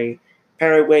to Perry.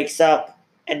 Perry wakes up,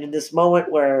 and in this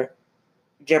moment where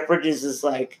Jeff Bridges is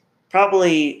like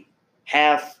probably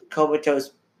half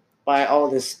comatose by all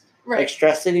this like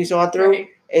stress that he's gone through,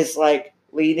 is like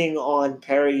leaning on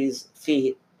Perry's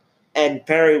feet. And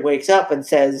Perry wakes up and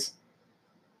says,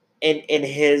 in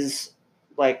his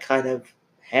like kind of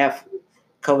half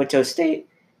comatose state,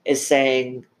 is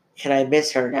saying, "Can I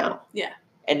miss her now?" Yeah.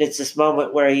 And it's this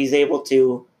moment where he's able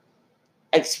to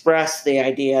express the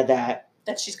idea that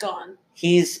she's gone.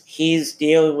 He's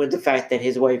dealing with the fact that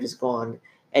his wife is gone,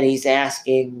 and he's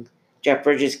asking Jeff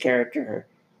Bridges' character,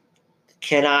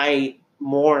 "Can I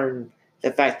mourn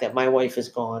the fact that my wife is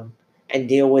gone and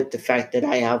deal with the fact that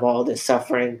I have all this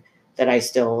suffering that I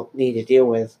still need to deal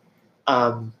with?"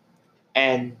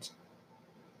 And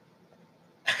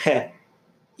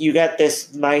you got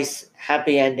this nice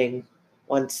happy ending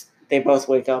once they both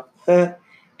wake up.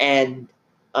 And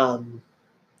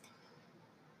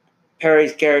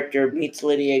Perry's character meets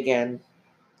Lydia again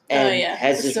and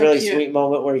has this really sweet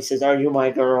moment where he says, "Are you my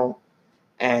girl?"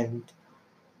 And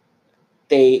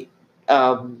they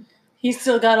he's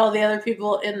still got all the other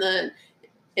people in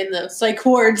the psych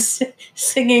wards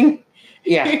singing.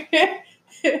 Yeah.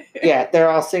 Yeah, they're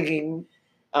all singing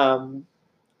New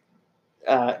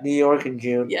York in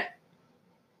June. Yeah.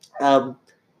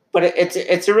 But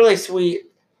it's a really sweet.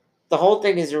 The whole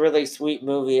thing is a really sweet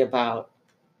movie about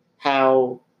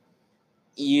how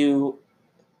you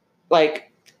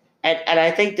like, and I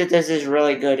think that this is a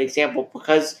really good example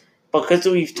because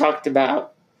we've talked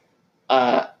about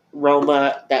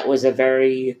Roma, that was a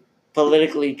very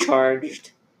politically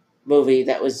charged movie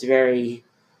that was very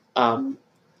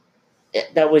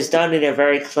that was done in a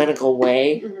very clinical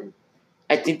way. Mm-hmm.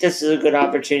 I think this is a good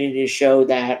opportunity to show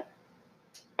that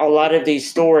a lot of these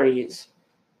stories,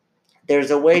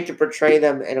 there's a way to portray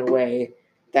them in a way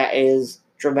that is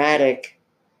dramatic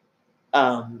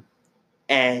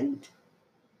and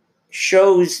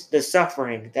shows the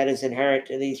suffering that is inherent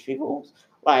in these people's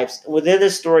lives. Within the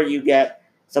story, you get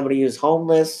somebody who's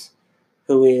homeless,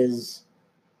 who is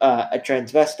a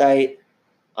transvestite.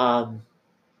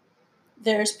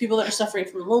 There's people that are suffering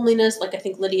from loneliness. Like, I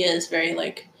think Lydia is very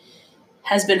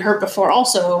has been hurt before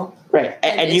also. Right.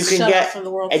 And you can get from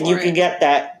the world, and you can get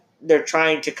that they're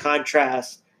trying to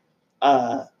contrast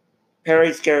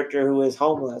Perry's character, who is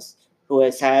homeless, who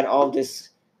has had all this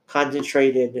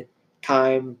concentrated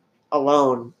time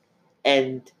alone,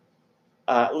 and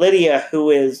Lydia,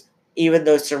 who is, even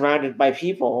though surrounded by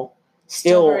people,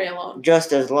 still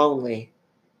just as lonely.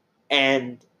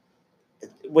 And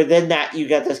within that, you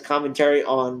get this commentary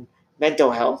on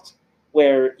mental health,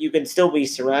 where you can still be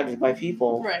surrounded by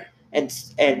people, right,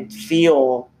 and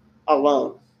feel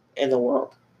alone in the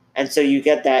world. And so you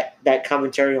get that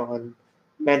commentary on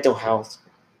mental health,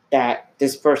 that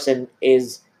this person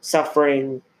is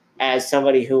suffering as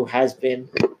somebody who has been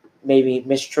maybe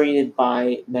mistreated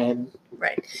by men.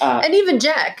 Right. And even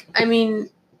Jack, I mean,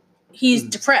 he's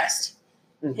depressed.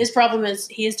 Mm-hmm. His problem is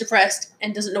he is depressed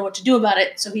and doesn't know what to do about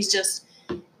it, so he's just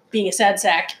being a sad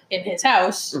sack in his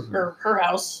house, mm-hmm. or her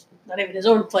house, not even his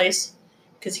own place,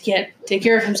 because he can't take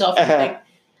care of himself. Right.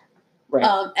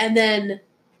 And then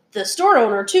the store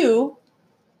owner, too,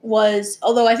 was,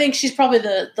 although I think she's probably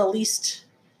the least...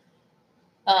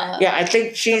 yeah, I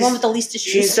think she's the one with the least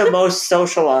issues. She's the most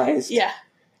socialized. Yeah.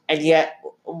 And yet,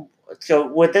 so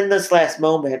within this last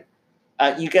moment,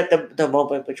 you get the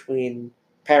moment between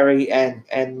Perry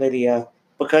and Lydia,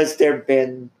 because they've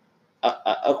been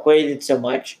equated so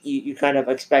much, you kind of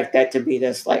expect that to be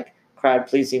this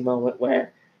crowd-pleasing moment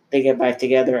where they get back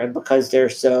together, and because they're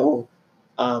so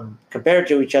compared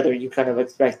to each other, you kind of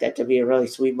expect that to be a really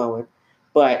sweet moment.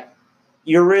 But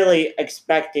you're really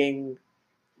expecting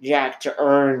Jack to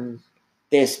earn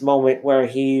this moment where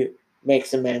he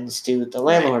makes amends to the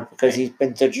landlord, because he's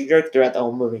been such a jerk throughout the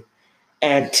whole movie.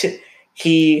 And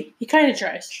he kind of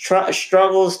tries.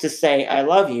 Struggles to say, "I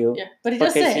love you," but he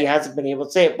does say it. Because he hasn't been able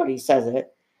to say it, but he says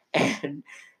it. And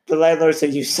the landlord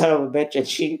says, "You son of a bitch," and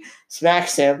she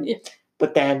smacks him,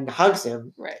 but then hugs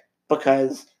him. Right.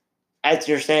 Because, as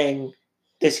you're saying,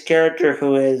 this character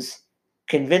who is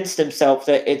convinced himself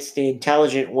that it's the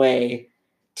intelligent way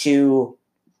to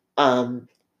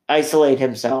isolate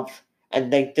himself and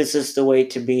think this is the way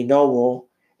to be noble,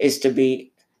 is to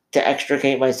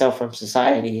extricate myself from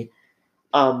society.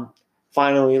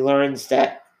 Finally learns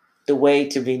that the way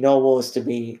to be noble is to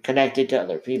be connected to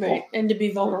other people. Right, and to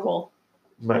be vulnerable.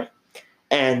 Right.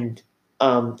 And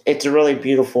it's a really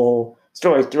beautiful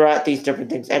story throughout these different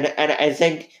things. And I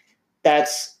think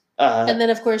that's... and then,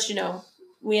 of course,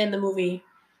 we end the movie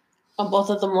on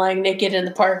both of them lying naked in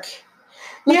the park,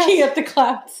 looking at the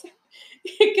clouds.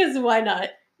 Because why not?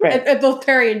 Right. And both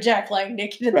Perry and Jack lying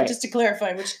naked in Right. Just to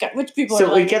clarify which people so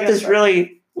are we get this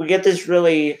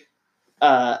really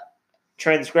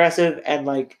transgressive and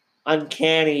like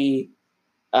uncanny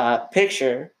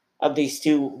picture of these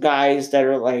two guys that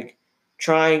are like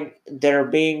that are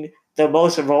being the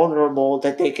most vulnerable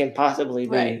that they can possibly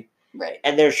be. Right.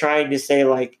 And they're trying to say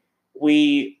like,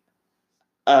 we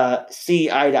see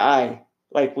eye to eye.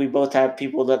 Like we both have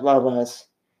people that love us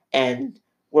and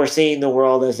we're seeing the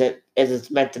world as it's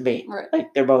meant to be. Right.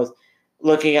 Like they're both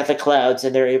looking at the clouds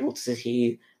and they're able to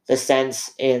see the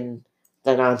sense in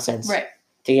the nonsense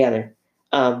together.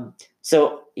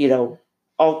 So,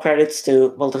 all credits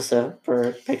to Melissa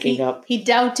for picking up. He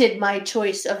doubted my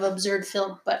choice of absurd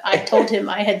film, but I told him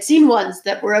I had seen ones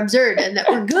that were absurd and that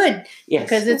were good. Yes.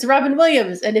 Because it's Robin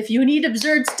Williams. And if you need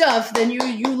absurd stuff, then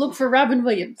you look for Robin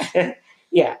Williams.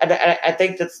 Yeah, and I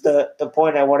think that's the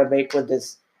point I want to make with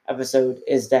this episode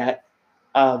is that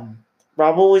Robin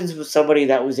Williams was somebody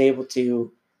that was able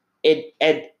to...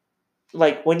 And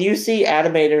like when you see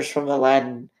animators from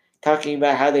Aladdin talking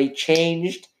about how they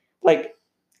changed... Like,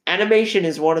 animation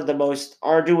is one of the most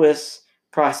arduous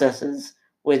processes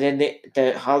within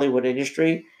the Hollywood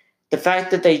industry. The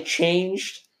fact that they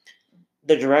changed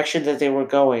the direction that they were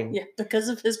going. Yeah, because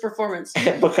of his performance.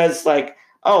 Because,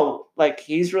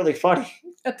 he's really funny.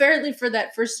 Apparently for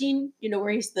that first scene,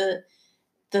 where he's the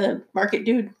market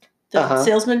dude, the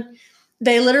salesman,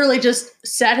 they literally just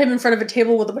sat him in front of a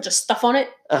table with a bunch of stuff on it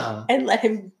and let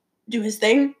him do his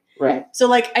thing. Right.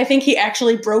 So, I think he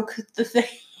actually broke the thing.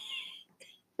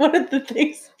 One of the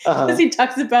things as he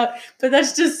talks about, but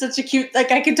that's just such a cute,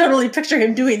 I can totally picture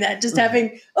him doing that, just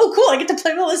having, oh cool, I get to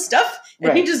play with all this stuff,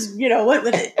 and he just, went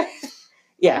with it.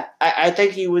 Yeah, I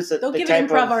think he was Don't give an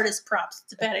improv artist props,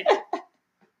 it's a bad idea.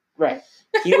 Right.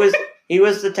 He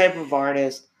was the type of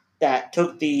artist that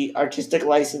took the artistic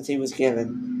license he was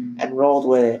given and rolled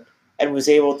with it, and was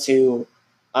able to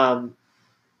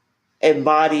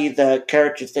embody the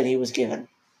characters that he was given.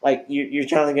 Like, you're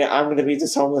telling me I'm going to be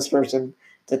this homeless person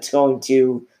that's going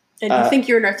to... And you think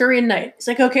you're an Arthurian knight. It's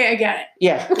like, okay, I got it.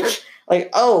 Yeah. Like,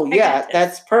 oh, yeah,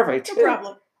 that's perfect. No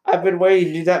problem. I've been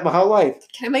waiting to do that my whole life.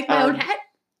 Can I make my own hat?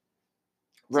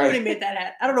 Right. Somebody made that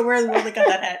hat. I don't know where in the world they got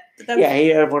that hat. But that he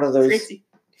had one of those crazy.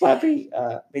 flappy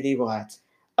medieval hats.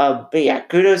 But yeah,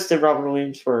 kudos to Robin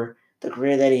Williams for the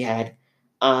career that he had.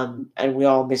 And we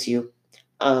all miss you.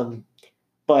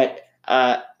 But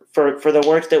for the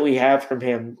work that we have from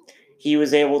him, he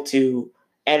was able to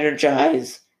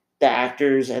energize the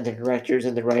actors and the directors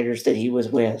and the writers that he was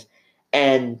with,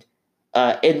 and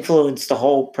influence the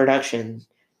whole production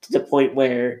to the point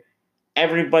where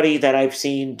everybody that I've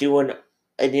seen do an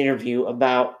interview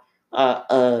about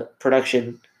a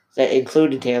production that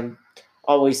included him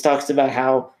always talks about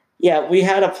how, we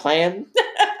had a plan,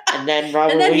 and then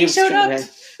Robin Williams showed up.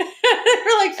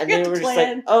 We're like, and they were just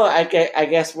like, oh, I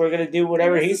guess we're going to do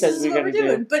whatever he says we're going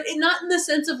to do. But not in the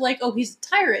sense of like, oh, he's a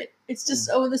tyrant. It's just,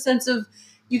 in the sense of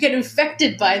you get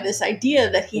infected by this idea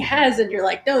that he has, and you're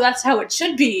like, no, that's how it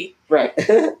should be. Right.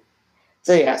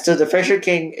 So The Fisher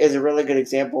King is a really good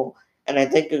example, and I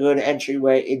think a good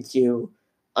entryway into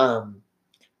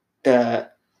the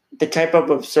type of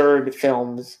absurd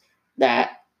films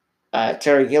that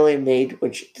Terry Gilliam made,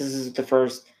 which this is the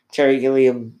first Terry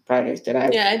Gilliam project that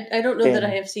I've... Yeah, I don't know that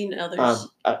I have seen others.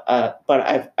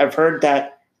 But I've heard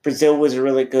that Brazil was a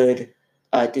really good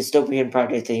dystopian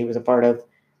project that he was a part of.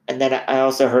 And then I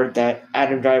also heard that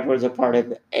Adam Driver was a part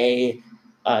of a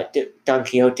Don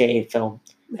Quixote film.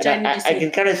 Which I need to see. I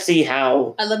can kind of see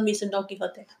how... I love me some Don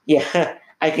Quixote. Yeah,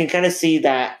 I can kind of see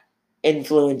that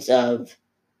influence of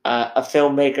a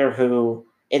filmmaker who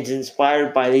is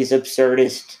inspired by these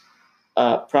absurdist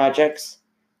projects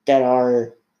that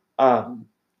are...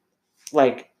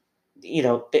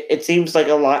 it seems like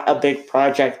a big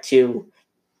project to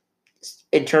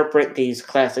interpret these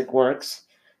classic works,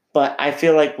 but I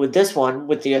feel like with this one,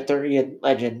 with the Arthurian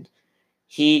legend,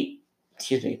 he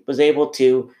was able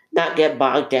to not get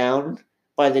bogged down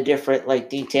by the different like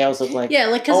details of like, yeah,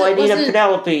 like because I need a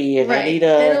Penelope and I need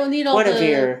a they don't need all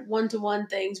Guinevere. the one-to-one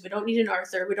things. We don't need an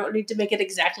Arthur. We don't need to make it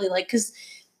exactly like because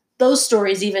those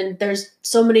stories even there's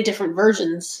so many different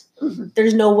versions. Mm-hmm.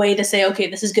 There's no way to say okay,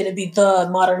 this is going to be the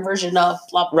modern version of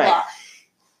blah blah. Right. Blah.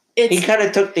 He kind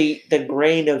of took the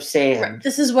grain of sand. Right.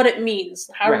 This is what it means.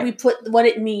 How do we put what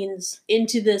it means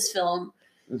into this film,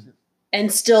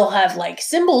 and still have like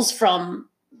symbols from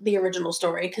the original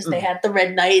story because they had the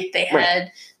Red Knight, they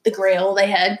had the Grail, they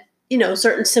had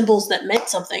certain symbols that meant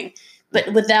something,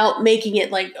 but without making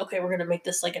it like okay, we're going to make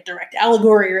this like a direct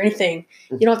allegory or anything.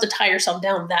 You don't have to tie yourself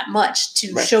down that much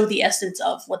to show the essence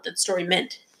of what the story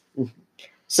meant.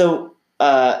 So,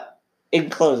 in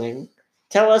closing,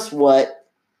 tell us what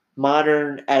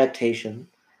modern adaptation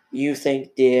you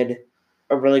think did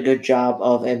a really good job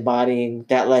of embodying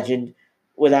that legend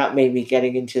without maybe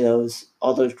getting into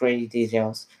all those grainy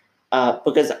details.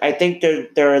 Because I think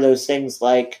there are those things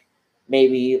like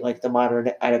maybe like the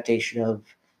modern adaptation of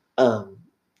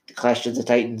the Clash of the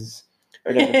Titans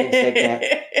or different things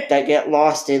like that get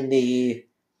lost in the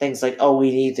things like, oh,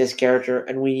 we need this character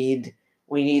and we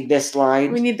need this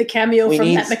line. We need the cameo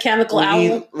from that mechanical owl. We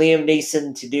need Liam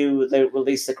Neeson to do the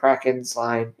Release the Kraken's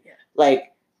line. Yeah.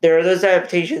 Like, there are those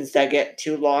adaptations that get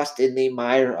too lost in the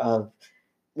mire of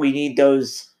we need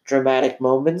those dramatic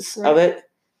moments of it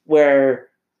where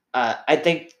I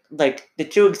think, like, the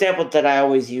two examples that I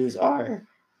always use are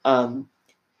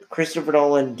Christopher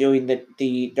Nolan doing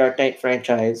the Dark Knight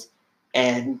franchise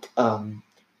and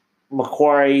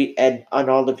Macquarie and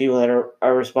all the people that are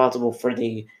responsible for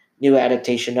the new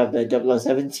adaptation of the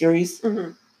 007 series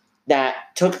that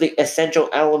took the essential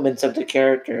elements of the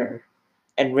character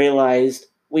and realized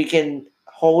we can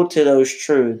hold to those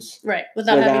truths. Right,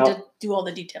 without having to do all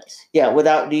the details. Yeah,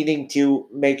 without needing to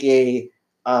make a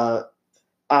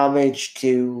homage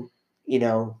to,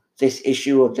 this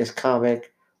issue of this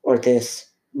comic or this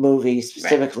movie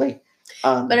specifically.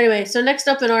 Right. But anyway, so next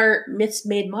up in our Myths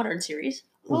Made Modern series,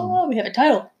 we have a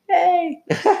title. Yay!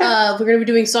 We're going to be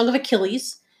doing Song of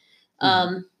Achilles.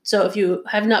 So if you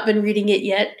have not been reading it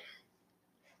yet,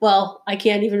 well, I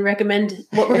can't even recommend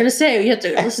what we're going to say. You have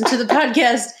to listen to the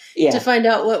podcast to find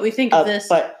out what we think of this.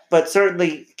 But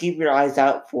certainly keep your eyes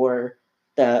out for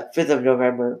the 5th of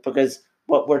November because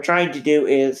what we're trying to do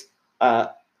is,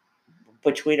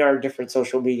 between our different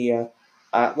social media,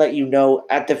 let you know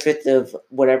at the 5th of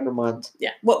whatever month.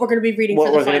 Yeah, what we're going to be reading for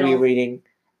the final. What we're going to be reading.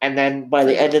 And then by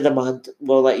the end of the month,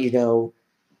 we'll let you know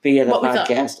via the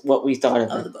podcast what we thought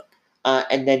of the book.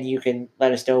 And then you can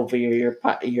let us know via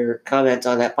your comments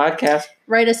on that podcast.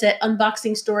 Write us at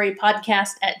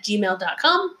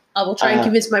unboxingstorypodcast@gmail.com. I will try and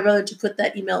convince my brother to put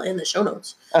that email in the show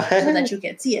notes so that you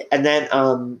can see it. And then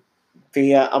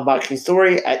via Unboxing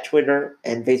Story at Twitter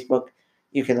and Facebook,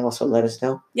 you can also let us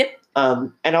know. Yep.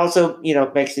 And also,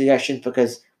 make suggestions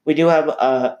because we do have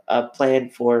a plan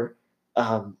for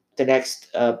the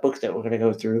next book that we're going to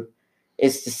go through.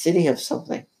 It's The City of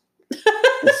Something.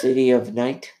 The City of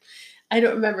Night. I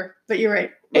don't remember, but you're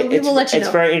right. We will let you know.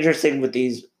 It's very interesting with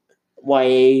these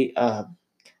YA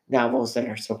novels that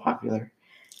are so popular.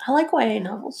 I like YA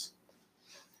novels.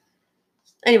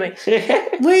 Anyway,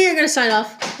 we're going to sign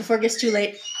off before it gets too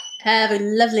late. Have a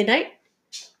lovely night.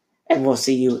 And we'll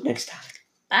see you next time.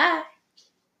 Bye.